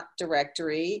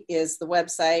fireside.directory is the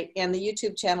website, and the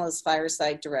YouTube channel is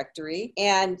Fireside Directory.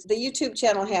 And the YouTube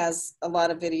channel has a lot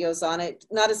of videos on it.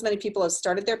 Not as many people have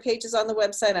started their pages on the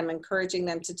website. I'm encouraging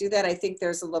them to do that. I think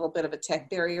there's a little bit of a tech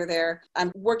barrier there.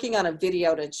 I'm working on a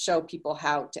video to show people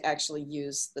how to actually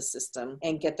use the system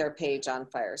and get their page on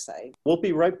Fireside. We'll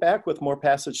be right back with more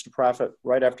Passage to Profit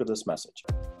right after this message.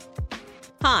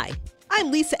 Hi, I'm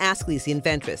Lisa Askley's the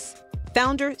Inventress,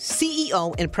 founder,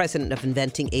 CEO, and president of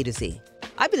Inventing A to Z.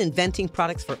 I've been inventing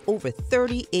products for over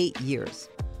 38 years.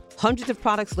 Hundreds of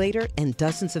products later and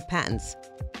dozens of patents.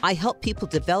 I help people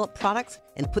develop products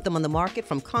and put them on the market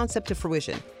from concept to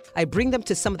fruition. I bring them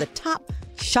to some of the top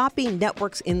shopping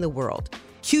networks in the world: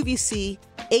 QVC,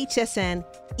 HSN,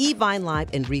 eVine Live,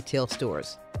 and retail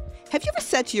stores. Have you ever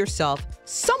said to yourself,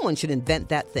 someone should invent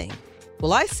that thing?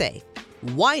 Well, I say,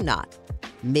 why not?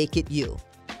 Make it you.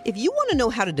 If you want to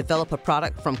know how to develop a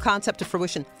product from concept to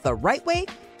fruition the right way,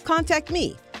 contact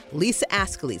me, Lisa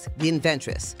Askley's the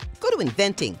Inventress. Go to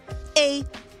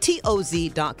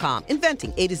inventingatoz.com,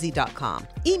 inventingatoz.com.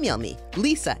 Email me,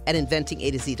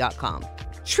 lisa@inventingatoz.com.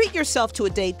 Treat yourself to a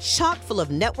day chock full of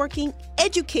networking,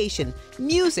 education,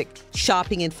 music,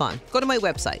 shopping, and fun. Go to my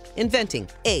website,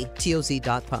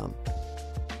 inventingatoz.com.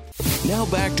 Now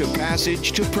back to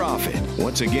Passage to Profit.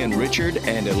 Once again, Richard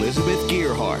and Elizabeth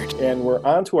Gearhart. And we're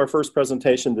on to our first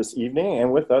presentation this evening.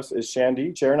 And with us is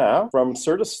Shandy Chernow from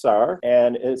Certistar.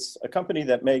 And it's a company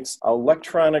that makes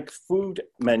electronic food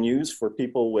menus for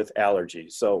people with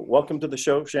allergies. So welcome to the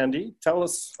show, Shandy. Tell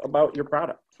us about your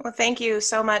product. Well, thank you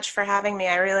so much for having me.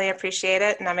 I really appreciate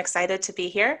it, and I'm excited to be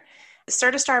here.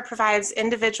 Certistar provides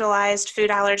individualized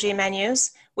food allergy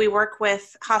menus. We work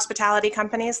with hospitality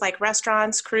companies like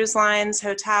restaurants, cruise lines,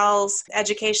 hotels,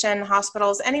 education,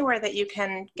 hospitals, anywhere that you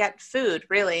can get food,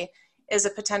 really, is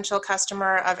a potential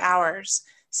customer of ours.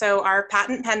 So our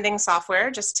patent pending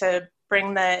software, just to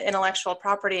bring the intellectual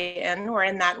property in, we're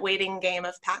in that waiting game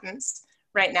of patents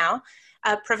right now,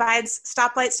 provides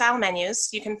stoplight style menus.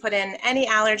 You can put in any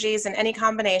allergies in any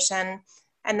combination,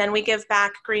 and then we give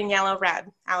back green, yellow, red,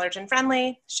 allergen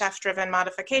friendly, chef driven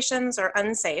modifications, or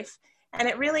unsafe. And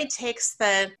it really takes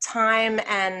the time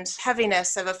and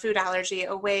heaviness of a food allergy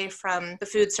away from the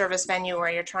food service venue where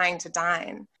you're trying to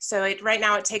dine. So right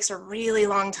now it takes a really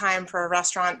long time for a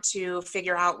restaurant to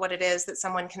figure out what it is that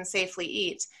someone can safely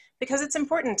eat, because it's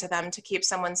important to them to keep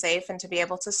someone safe and to be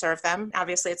able to serve them.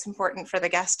 Obviously, it's important for the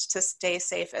guest to stay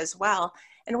safe as well.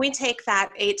 And we take that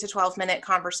 8 to 12 minute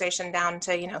conversation down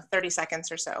to, 30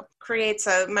 seconds or so. Creates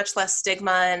a much less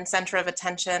stigma and center of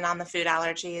attention on the food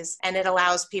allergies. And it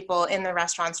allows people in the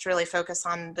restaurants to really focus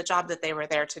on the job that they were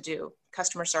there to do,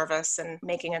 customer service and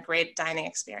making a great dining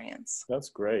experience. That's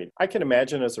great. I can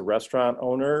imagine as a restaurant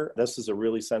owner, this is a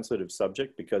really sensitive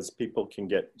subject because people can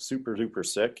get super duper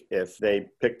sick if they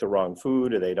pick the wrong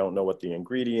food or they don't know what the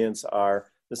ingredients are.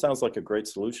 This sounds like a great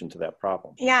solution to that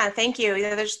problem. Yeah, thank you.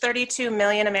 There's 32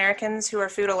 million Americans who are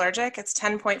food allergic. It's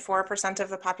 10.4% of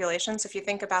the population. So if you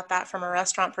think about that from a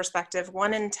restaurant perspective,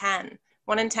 1 in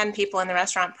 10 people in the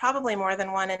restaurant, probably more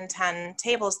than 1 in 10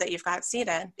 tables that you've got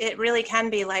seated. It really can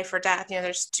be life or death.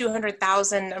 There's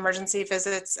 200,000 emergency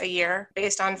visits a year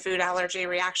based on food allergy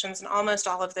reactions, and almost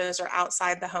all of those are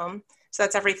outside the home. So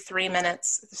that's every 3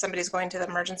 minutes if somebody's going to the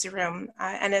emergency room,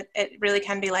 and it really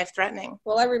can be life-threatening.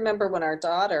 Well, I remember when our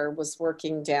daughter was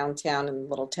working downtown in the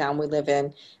little town we live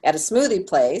in at a smoothie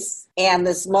place, and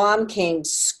this mom came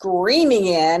screaming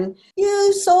in,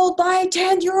 "You sold my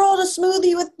 10-year-old a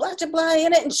smoothie with blah, blah, blah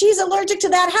in it, and she's allergic to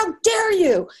that. How dare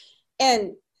you?"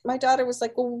 And my daughter was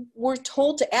like, "Well, we're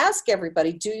told to ask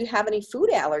everybody, do you have any food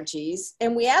allergies?"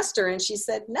 And we asked her, and she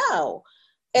said no.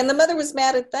 And the mother was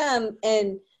mad at them,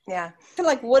 and yeah. Kind of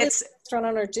like, what does the restaurant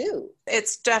owner do?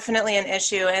 It's definitely an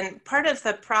issue. And part of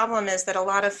the problem is that a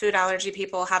lot of food allergy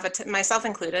people myself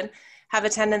included, have a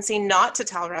tendency not to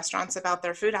tell restaurants about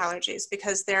their food allergies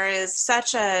because there is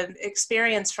such a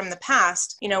experience from the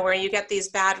past, where you get these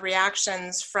bad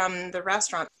reactions from the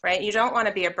restaurant, right? You don't want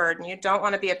to be a burden. You don't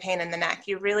want to be a pain in the neck.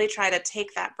 You really try to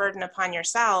take that burden upon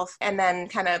yourself and then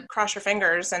kind of cross your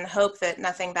fingers and hope that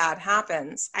nothing bad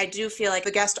happens. I do feel like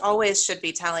the guest always should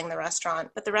be telling the restaurant,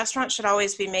 but the restaurant should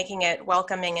always be making it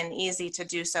welcoming and easy to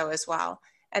do so as well.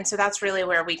 And so that's really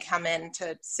where we come in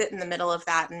to sit in the middle of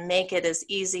that and make it as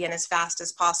easy and as fast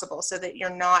as possible so that you're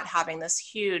not having this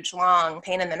huge, long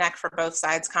pain in the neck for both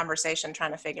sides conversation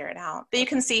trying to figure it out. But you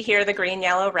can see here the green,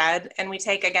 yellow, red, and we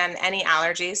take, again, any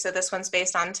allergy. So this one's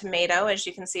based on tomato, as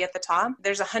you can see at the top.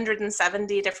 There's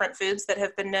 170 different foods that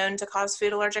have been known to cause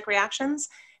food allergic reactions.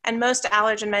 And most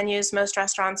allergen menus, most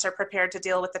restaurants are prepared to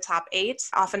deal with the top 8.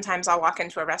 Oftentimes I'll walk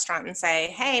into a restaurant and say,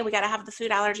 "Hey, we got to have the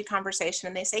food allergy conversation."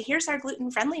 And they say, "Here's our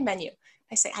gluten-friendly menu."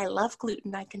 I say, "I love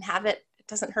gluten. I can have it. It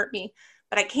doesn't hurt me.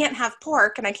 But I can't have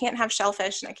pork, and I can't have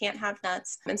shellfish, and I can't have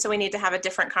nuts." And so we need to have a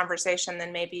different conversation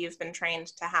than maybe you've been trained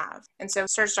to have. And so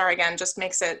Certistar, again, just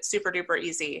makes it super duper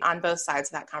easy on both sides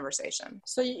of that conversation.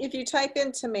 So if you type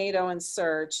in tomato and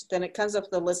search, then it comes up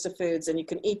with a list of foods, and you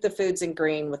can eat the foods in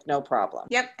green with no problem.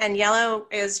 Yep, and yellow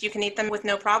is you can eat them with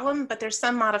no problem, but there's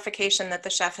some modification that the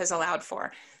chef has allowed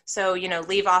for. So,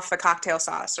 leave off the cocktail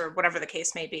sauce or whatever the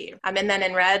case may be. And then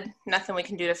in red, nothing we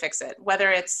can do to fix it.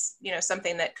 Whether it's,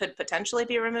 something that could potentially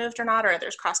be removed or not, or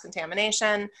there's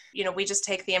cross-contamination, we just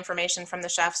take the information from the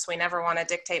chefs. We never want to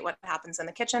dictate what happens in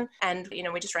the kitchen. And,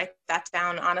 we just write that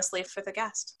down honestly for the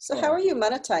guest. So how are you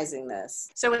monetizing this?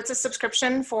 So it's a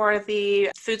subscription for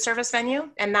the food service venue.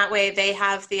 And that way they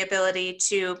have the ability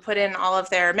to put in all of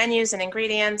their menus and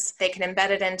ingredients. They can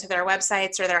embed it into their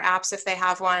websites or their apps if they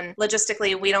have one.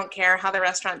 Logistically, we don't care how the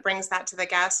restaurant brings that to the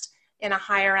guest. In a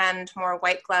higher end, more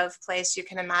white glove place, you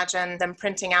can imagine them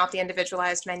printing out the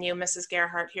individualized menu. "Mrs.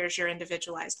 Gerhardt, here's your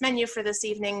individualized menu for this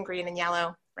evening, green and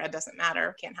yellow. Red doesn't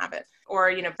matter, can't have it."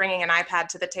 Or, bringing an iPad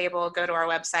to the table, go to our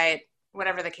website,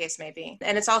 whatever the case may be.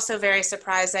 And it's also very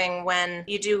surprising when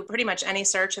you do pretty much any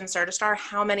search in Certistar,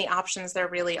 how many options there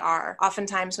really are.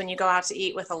 Oftentimes when you go out to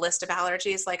eat with a list of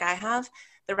allergies like I have,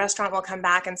 the restaurant will come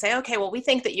back and say, okay, well, we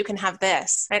think that you can have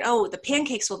this, right? Oh, the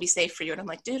pancakes will be safe for you. And I'm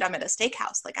like, dude, I'm at a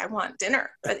steakhouse. Like, I want dinner.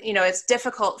 But, it's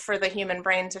difficult for the human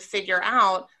brain to figure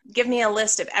out, give me a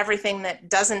list of everything that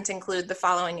doesn't include the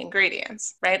following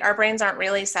ingredients, right? Our brains aren't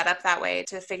really set up that way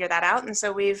to figure that out. And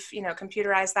so we've,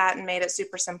 computerized that and made it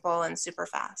super simple and super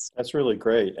fast. That's really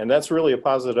great. And that's really a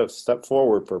positive step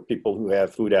forward for people who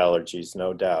have food allergies,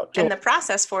 no doubt. And the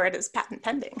process for it is patent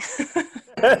pending.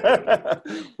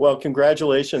 Well,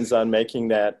 congratulations on making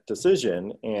that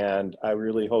decision. And I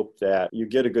really hope that you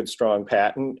get a good, strong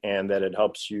patent and that it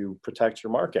helps you protect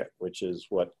your market, which is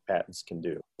what patents can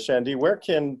do. Shandy, where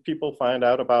can people find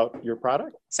out about your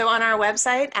product? So on our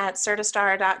website at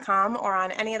certistar.com or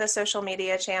on any of the social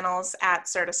media channels at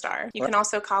Certistar. You can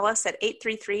also call us at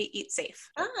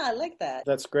 833-EAT-SAFE. I like that.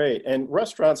 That's great. And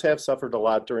restaurants have suffered a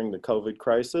lot during the COVID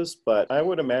crisis, but I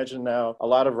would imagine now a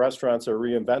lot of restaurants are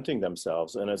reinventing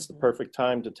themselves, and it's the perfect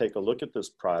time to take a look at this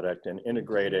product and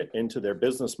integrate it into their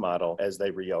business model as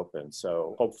they reopen.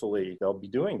 So hopefully they'll be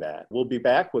doing that. We'll be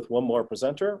back with one more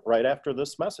presenter right after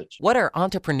this message. What are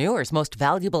entrepreneurs' most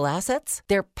valuable assets?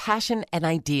 Their passion and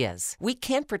ideas. We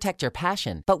can't protect your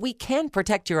passion, but we can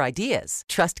protect your ideas.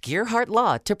 Trust Gearhart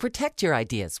Law to protect your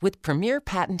ideas with premier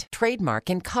patent, trademark,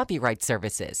 and copyright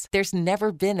services. There's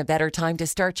never been a better time to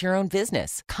start your own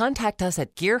business. Contact us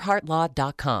at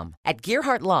GearhartLaw.com. At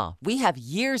Gearhart Law, we have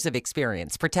years of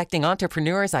experience protecting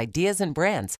entrepreneurs' ideas and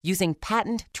brands using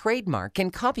patent, trademark,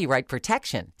 and copyright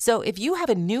protection. So if you have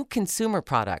a new consumer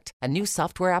product, a new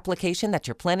software application that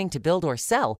you're planning to build or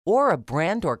sell, or a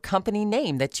brand or company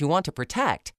name that you want to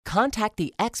protect, contact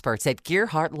the experts at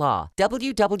Gearhart Law.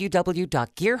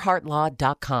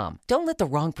 www.gearhartlaw.com. Don't let the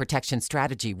wrong protection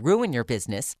strategy ruin your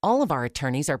business. All of our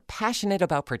attorneys are passionate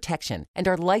about protection and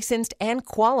are licensed and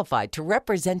qualified to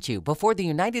represent you before the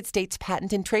United States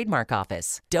Patent and Trademark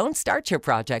Office. Don't start your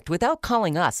project without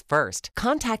calling us first.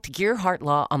 Contact Gearhart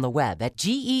Law on the web at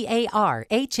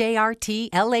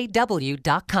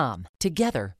GearhartLaw.com.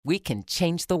 Together, we can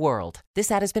change the world.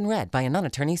 This ad has been read by a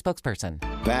non-attorney spokesperson.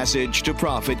 Passage to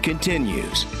Profit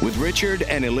continues with Richard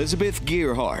and Elizabeth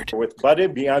Gearhart. With Buddy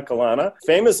Biancalana,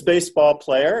 famous baseball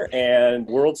player and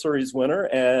World Series winner,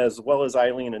 as well as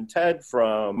Eileen and Ted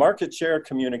from Market Share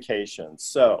Communications.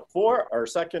 So for our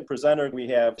second presenter, we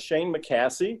have Shane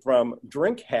McCaskey from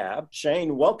Drink Hab.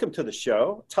 Shane, welcome to the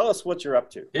show. Tell us what you're up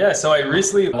to. Yeah, so I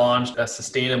recently launched a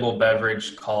sustainable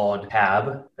beverage called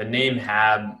Hab. The name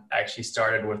Hab actually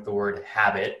started with the word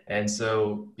habit. And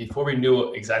so before we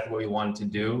knew exactly what we wanted to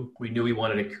do, we knew we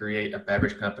wanted to create a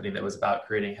beverage company that was about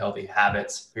creating healthy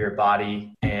habits for your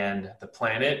body and the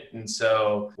planet. And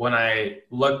so when I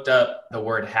looked up the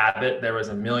word habit, there was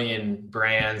a million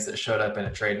brands that showed up in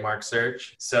a trademark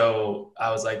search. So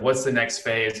I was like, what's the next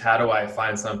phase? How do I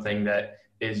find something that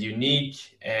is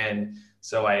unique? And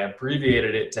so I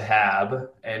abbreviated it to HAB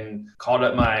and called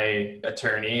up my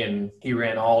attorney, and he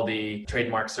ran all the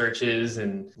trademark searches.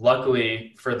 And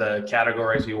luckily for the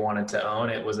categories we wanted to own,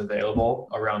 it was available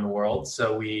around the world.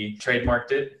 So we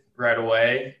trademarked it right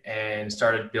away and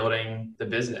started building the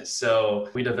business. So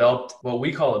we developed what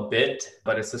we call a bit,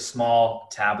 but it's a small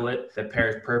tablet that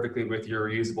pairs perfectly with your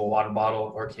reusable water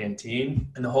bottle or canteen.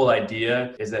 And the whole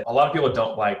idea is that a lot of people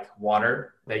don't like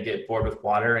water. They get bored with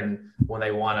water, and when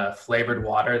they want a flavored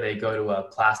water, they go to a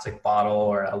plastic bottle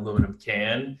or aluminum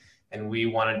can. And we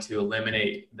wanted to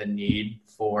eliminate the need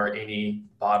for any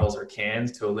bottles or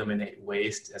cans, to eliminate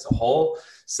waste as a whole.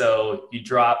 So you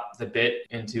drop the bit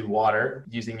into water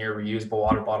using your reusable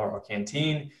water bottle or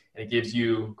canteen, and it gives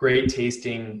you great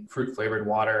tasting fruit flavored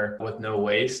water with no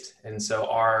waste. And so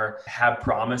our HAB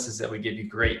promise is that we give you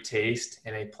great taste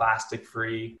in a plastic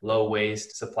free, low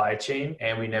waste supply chain,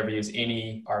 and we never use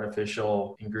any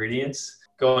artificial ingredients.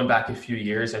 Going back a few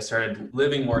years, I started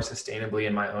living more sustainably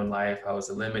in my own life. I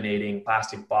was eliminating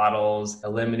plastic bottles,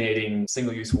 eliminating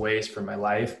single-use waste from my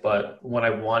life. But when I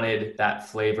wanted that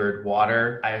flavored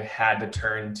water, I had to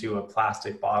turn to a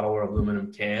plastic bottle or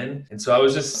aluminum can. And so I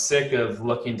was just sick of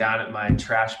looking down at my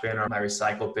trash bin or my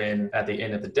recycle bin at the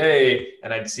end of the day,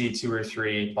 and I'd see 2 or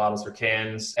 3 bottles or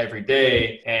cans every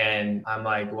day. And I'm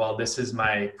like, well, this is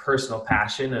my personal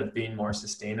passion of being more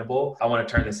sustainable. I want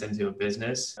to turn this into a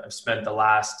business. I've spent the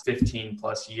last 15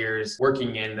 plus years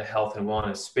working in the health and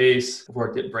wellness space. I've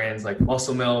worked at brands like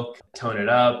Muscle Milk, Tone It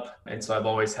Up. And so I've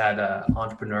always had an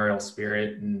entrepreneurial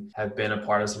spirit and have been a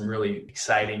part of some really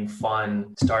exciting,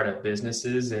 fun startup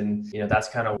businesses. And, that's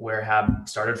kind of where HAB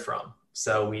started from.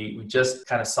 So we just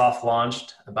kind of soft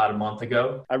launched about a month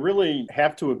ago. I really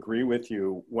have to agree with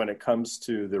you when it comes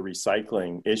to the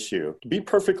recycling issue. To be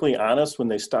perfectly honest, when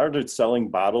they started selling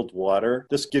bottled water,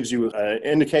 this gives you an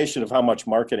indication of how much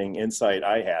marketing insight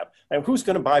I have. And who's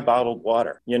going to buy bottled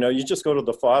water? You know, you just go to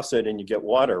the faucet and you get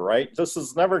water, right? This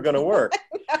is never going to work.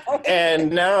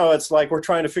 And now it's like we're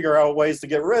trying to figure out ways to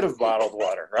get rid of bottled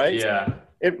water, right? Yeah.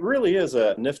 It really is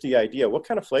a nifty idea. What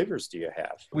kind of flavors do you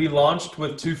have? We launched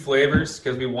with 2 flavors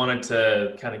because we wanted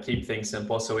to kind of keep things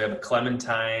simple. So we have a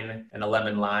clementine and a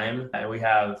lemon lime, and we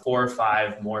have 4 or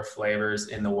 5 more flavors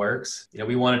in the works. You know,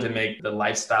 we wanted to make the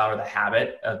lifestyle or the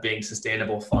habit of being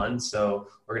sustainable fun. So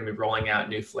we're going to be rolling out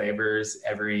new flavors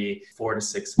every 4 to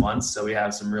 6 months. So we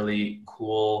have some really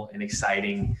cool and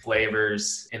exciting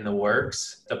flavors in the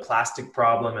works. The plastic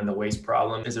problem and the waste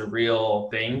problem is a real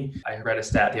thing. I read a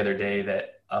stat the other day that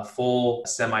a full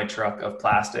semi-truck of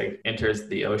plastic enters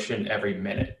the ocean every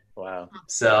minute. Wow.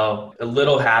 So the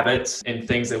little habits and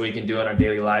things that we can do in our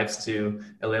daily lives to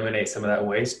eliminate some of that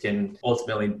waste can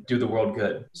ultimately do the world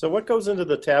good. So what goes into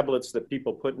the tablets that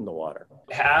people put in the water?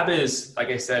 HAB is, like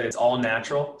I said, it's all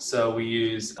natural. So we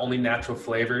use only natural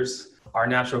flavors. Our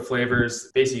natural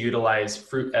flavors basically utilize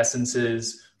fruit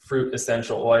essences, fruit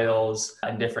essential oils,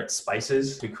 and different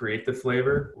spices to create the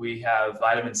flavor. We have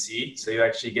vitamin C, so you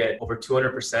actually get over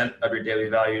 200% of your daily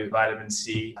value vitamin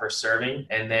C per serving.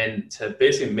 And then to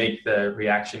basically make the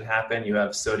reaction happen, you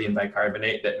have sodium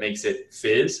bicarbonate that makes it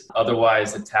fizz.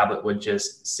 Otherwise, the tablet would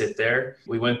just sit there.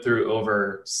 We went through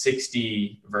over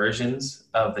 60 versions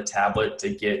of the tablet to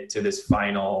get to this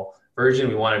final version.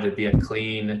 We wanted to be a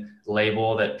clean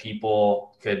label that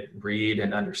people could read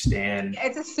and understand.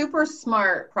 It's a super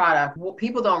smart product. What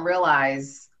people don't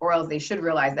realize, or else they should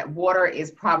realize, that water is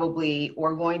probably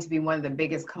or going to be one of the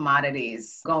biggest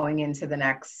commodities going into the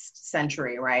next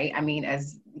century, right? I mean,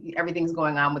 as everything's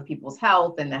going on with people's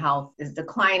health and the health is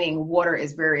declining, water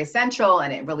is very essential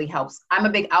and it really helps. I'm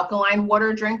a big alkaline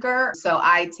water drinker. So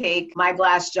I take my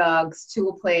glass jugs to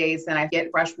a place and I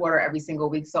get fresh water every single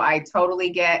week. So I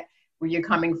totally get where you're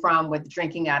coming from with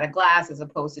drinking out of glass as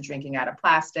opposed to drinking out of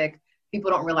plastic.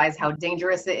 People don't realize how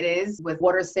dangerous it is with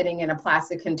water sitting in a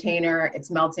plastic container.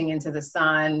 It's melting into the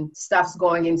sun. Stuff's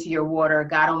going into your water.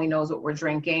 God only knows what we're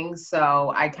drinking.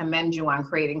 So I commend you on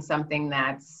creating something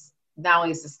that's not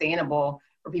only sustainable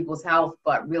for people's health,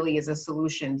 but really is a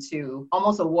solution to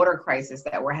almost a water crisis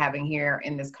that we're having here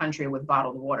in this country with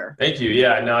bottled water. Thank you.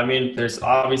 Yeah, no, I mean, there's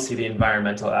obviously the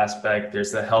environmental aspect.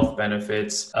 There's the health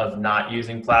benefits of not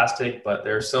using plastic, but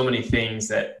there are so many things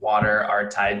that water are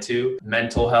tied to: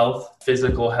 mental health,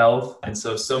 physical health. And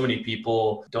so many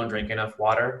people don't drink enough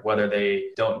water, whether they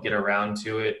don't get around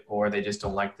to it or they just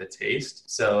don't like the taste.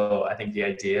 So I think the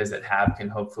idea is that HAB can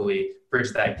hopefully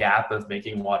bridge that gap of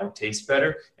making water taste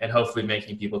better and hopefully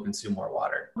making people consume more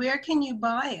water. Where can you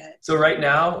buy it? So right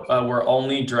now, we're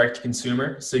only direct to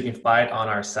consumer, so you can buy it on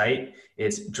our site.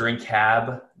 It's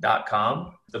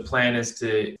drinkhab.com. The plan is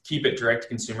to keep it direct to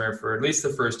consumer for at least the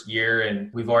first year,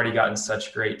 and we've already gotten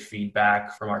such great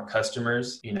feedback from our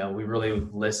customers. You know, we really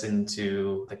listen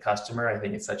to the customer. I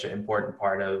think it's such an important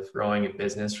part of growing a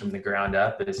business from the ground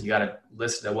up, is you got to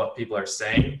listen to what people are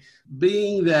saying.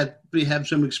 Being that we have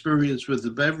some experience with the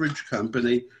beverage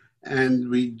company and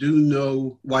we do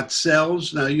know what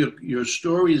sells, now your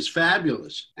story is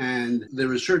fabulous. And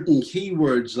there are certain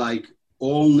keywords like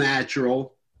all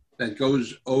natural, that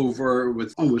goes over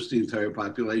with almost the entire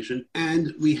population.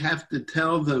 And we have to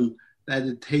tell them that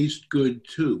it tastes good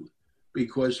too,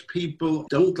 because people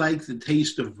don't like the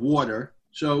taste of water.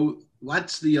 So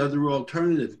what's the other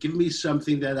alternative? Give me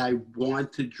something that I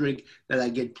want to drink, that I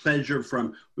get pleasure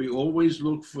from. We always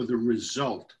look for the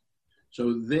result.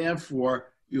 So therefore,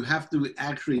 you have to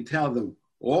actually tell them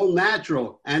all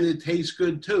natural and it tastes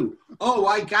good too. Oh,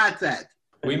 I got that.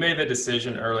 We made the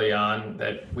decision early on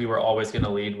that we were always going to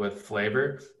lead with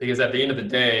flavor, because at the end of the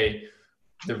day,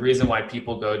 the reason why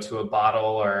people go to a bottle,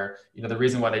 or, you know, the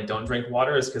reason why they don't drink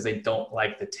water is because they don't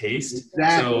like the taste.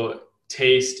 Exactly. So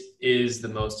taste is the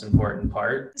most important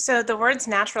part. So the words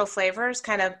natural flavors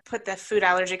kind of put the food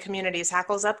allergy community's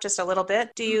hackles up just a little bit.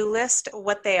 Do you list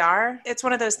what they are? It's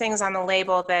one of those things on the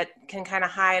label that can kind of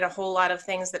hide a whole lot of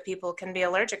things that people can be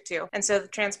allergic to. And so the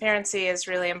transparency is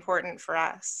really important for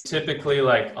us. Typically,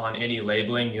 like on any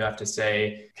labeling, you have to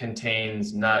say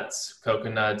contains nuts,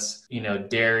 coconuts, you know,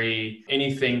 dairy,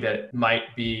 anything that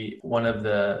might be one of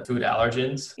the food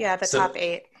allergens. Yeah, the top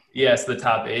 8. Yes, the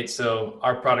top 8. So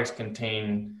our products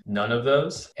contain none of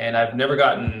those. And I've never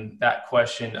gotten that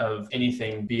question of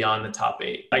anything beyond the top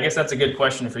 8. I guess that's a good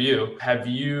question for you. Have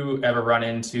you ever run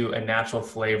into a natural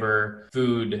flavor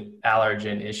food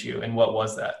allergen issue? And what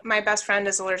was that? My best friend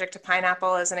is allergic to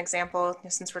pineapple as an example,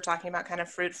 since we're talking about kind of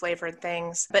fruit flavored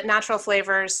things. But natural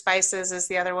flavors, spices is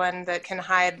the other one that can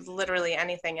hide literally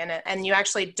anything in it. And you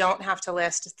actually don't have to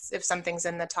list if something's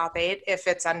in the top 8 if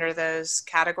it's under those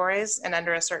categories and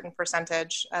under a certain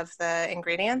percentage of the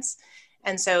ingredients.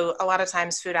 And so a lot of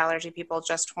times food allergy people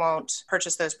just won't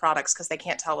purchase those products because they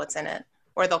can't tell what's in it,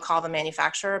 or they'll call the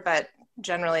manufacturer, but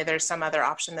generally there's some other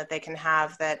option that they can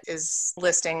have that is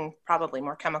listing probably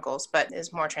more chemicals, but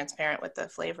is more transparent with the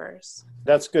flavors.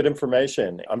 That's good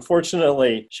information.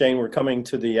 Unfortunately, Shane, we're coming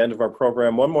to the end of our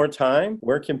program. One more time,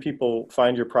 where can people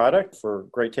find your product for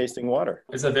great tasting water?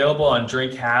 It's available on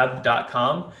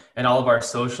drinkhab.com and all of our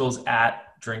socials at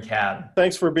DrinkHab.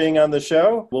 Thanks for being on the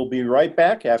show. We'll be right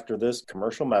back after this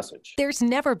commercial message. There's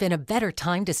never been a better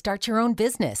time to start your own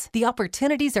business. The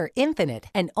opportunities are infinite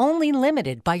and only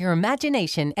limited by your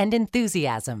imagination and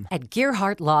enthusiasm. At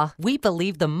Gearhart Law, we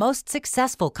believe the most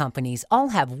successful companies all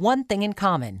have one thing in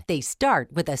common. They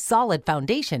start with a solid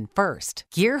foundation first.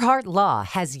 Gearhart Law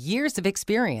has years of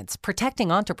experience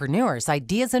protecting entrepreneurs'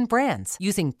 ideas and brands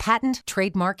using patent,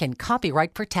 trademark, and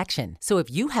copyright protection. So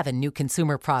if you have a new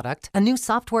consumer product, a new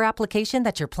software application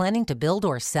that you're planning to build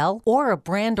or sell, or a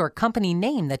brand or company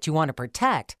name that you want to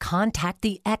protect, contact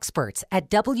the experts at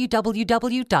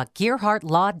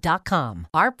www.gearhartlaw.com.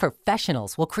 Our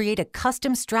professionals will create a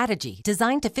custom strategy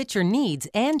designed to fit your needs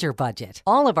and your budget.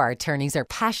 All of our attorneys are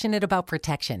passionate about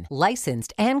protection,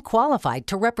 licensed and qualified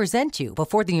to represent you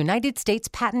before the United States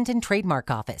Patent and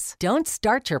Trademark Office. Don't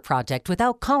start your project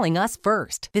without calling us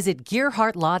first. Visit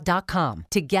gearhartlaw.com.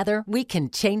 Together, we can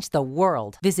change the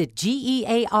world. Visit GearHartlaw.com.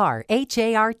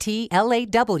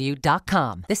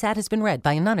 This ad has been read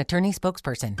by a non-attorney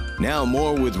spokesperson. Now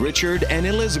more with Richard and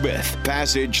Elizabeth.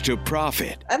 Passage to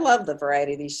Profit. I love the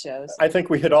variety of these shows. I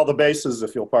think we hit all the bases,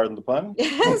 if you'll pardon the pun.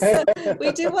 Yes,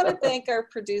 we do want to thank our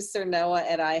producer, Noah,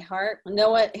 at iHeart.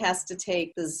 Noah has to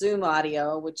take the Zoom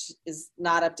audio, which is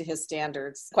not up to his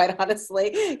standards, quite honestly,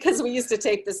 because we used to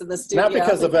tape this in the studio. Not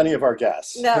because of any of our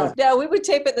guests. No, we would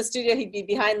tape it in the studio. He'd be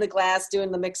behind the glass doing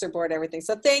the mixer board, everything.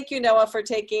 So thank you, Noah, for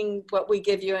taking what we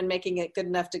give you and making it good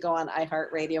enough to go on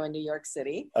iHeartRadio in New York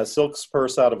City. A silk's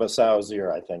purse out of a sow's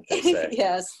ear, I think they say.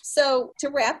 Yes. So to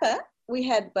wrap up, we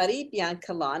had Buddy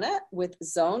Biancalana with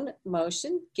Zone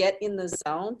Motion. Get in the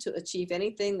zone to achieve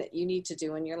anything that you need to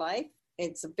do in your life.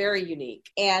 It's very unique.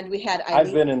 And we had Eileen.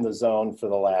 I've been in the zone for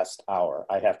the last hour,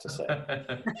 I have to say.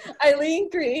 Eileen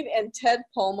Green and Ted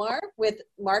Polmar with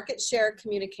Market Share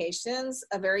Communications,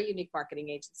 a very unique marketing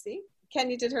agency.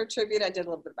 Kenny did her tribute. I did a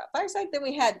little bit about Fireside. Then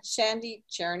we had Shandy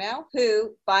Chernow,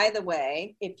 who, by the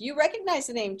way, if you recognize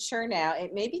the name Chernow,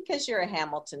 it may be because you're a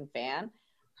Hamilton fan.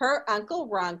 Her uncle,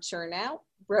 Ron Chernow,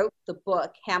 wrote the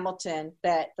book Hamilton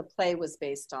that the play was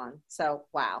based on. So,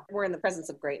 wow, we're in the presence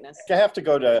of greatness. You have to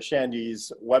go to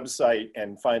Shandy's website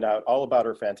and find out all about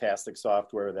her fantastic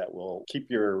software that will keep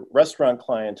your restaurant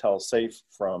clientele safe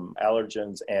from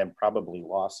allergens and probably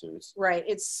lawsuits. Right.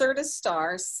 It's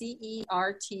Certistar,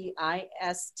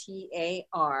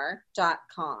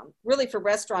 CERTISTAR.com. Really for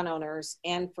restaurant owners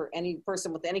and for any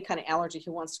person with any kind of allergy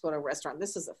who wants to go to a restaurant.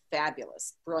 This is a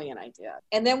fabulous, brilliant idea.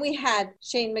 And then we had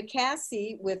Shane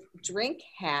McCaskey with Drink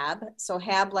Hab, so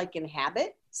Hab like in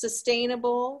habit,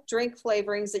 sustainable drink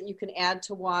flavorings that you can add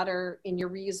to water in your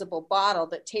reusable bottle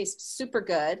that taste super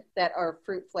good, that are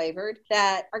fruit flavored,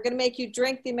 that are going to make you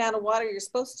drink the amount of water you're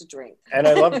supposed to drink. And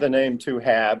I love the name too,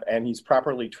 Hab, and he's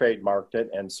properly trademarked it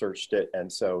and searched it,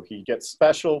 and so he gets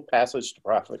special Passage to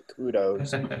Profit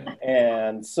kudos.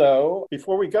 And so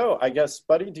before we go, I guess,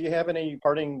 Buddy, do you have any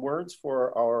parting words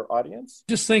for our audience?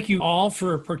 Just thank you all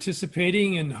for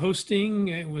participating and hosting.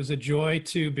 It was a joy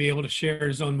to be able to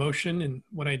share Zone Motion. And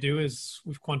what I do is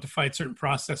we've quantified certain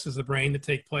processes of the brain that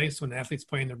take place when athletes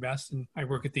playing their best. And I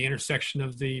work at the intersection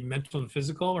of the mental and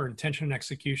physical, or intention and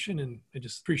execution. And I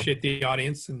just appreciate the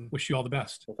audience and wish you all the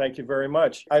best. Well, thank you very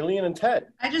much. Eileen and Ted.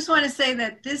 I just want to say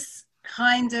that this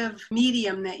kind of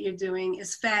medium that you're doing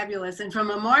is fabulous. And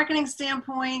from a marketing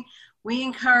standpoint, we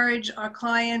encourage our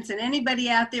clients and anybody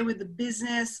out there with a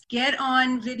business, get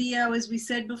on video, as we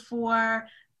said before.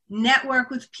 network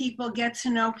with people, get to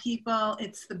know people.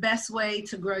 It's the best way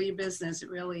to grow your business. It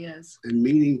really is. And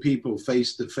meeting people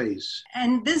face to face.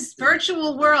 And this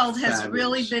virtual world has Fabulous.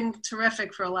 really been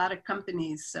terrific for a lot of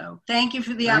companies. So thank you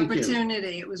for the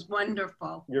opportunity. It was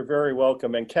wonderful. You're very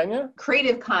welcome. And Kenya?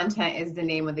 Creative content is the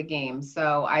name of the game.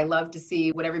 So I love to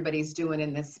see what everybody's doing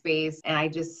in this space. And I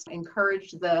just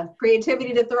encourage the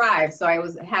creativity to thrive. So I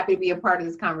was happy to be a part of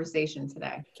this conversation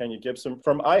today. Kenya Gibson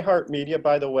from iHeartMedia,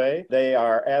 by the way. They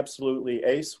are absolutely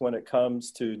ace when it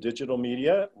comes to digital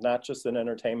media, not just an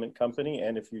entertainment company.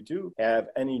 And if you do have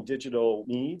any digital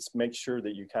needs, make sure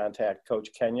that you contact Coach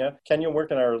Kenya. Kenya, where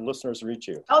can our listeners reach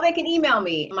you? Oh, they can email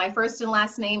me. My first and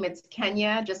last name, it's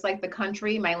Kenya, just like the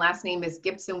country. My last name is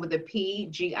Gibson with a P,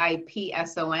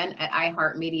 Gipson at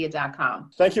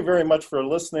iHeartMedia.com. Thank you very much for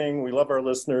listening. We love our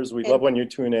listeners. We love when you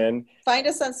tune in. Find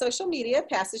us on social media,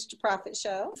 Passage to Profit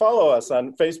Show. Follow us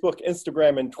on Facebook,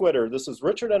 Instagram, and Twitter. This is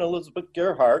Richard and Elizabeth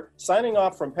Gerhardt signing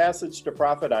off from Passage to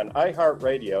Profit on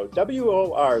iHeartRadio,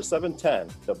 WOR 710,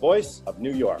 the voice of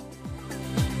New York.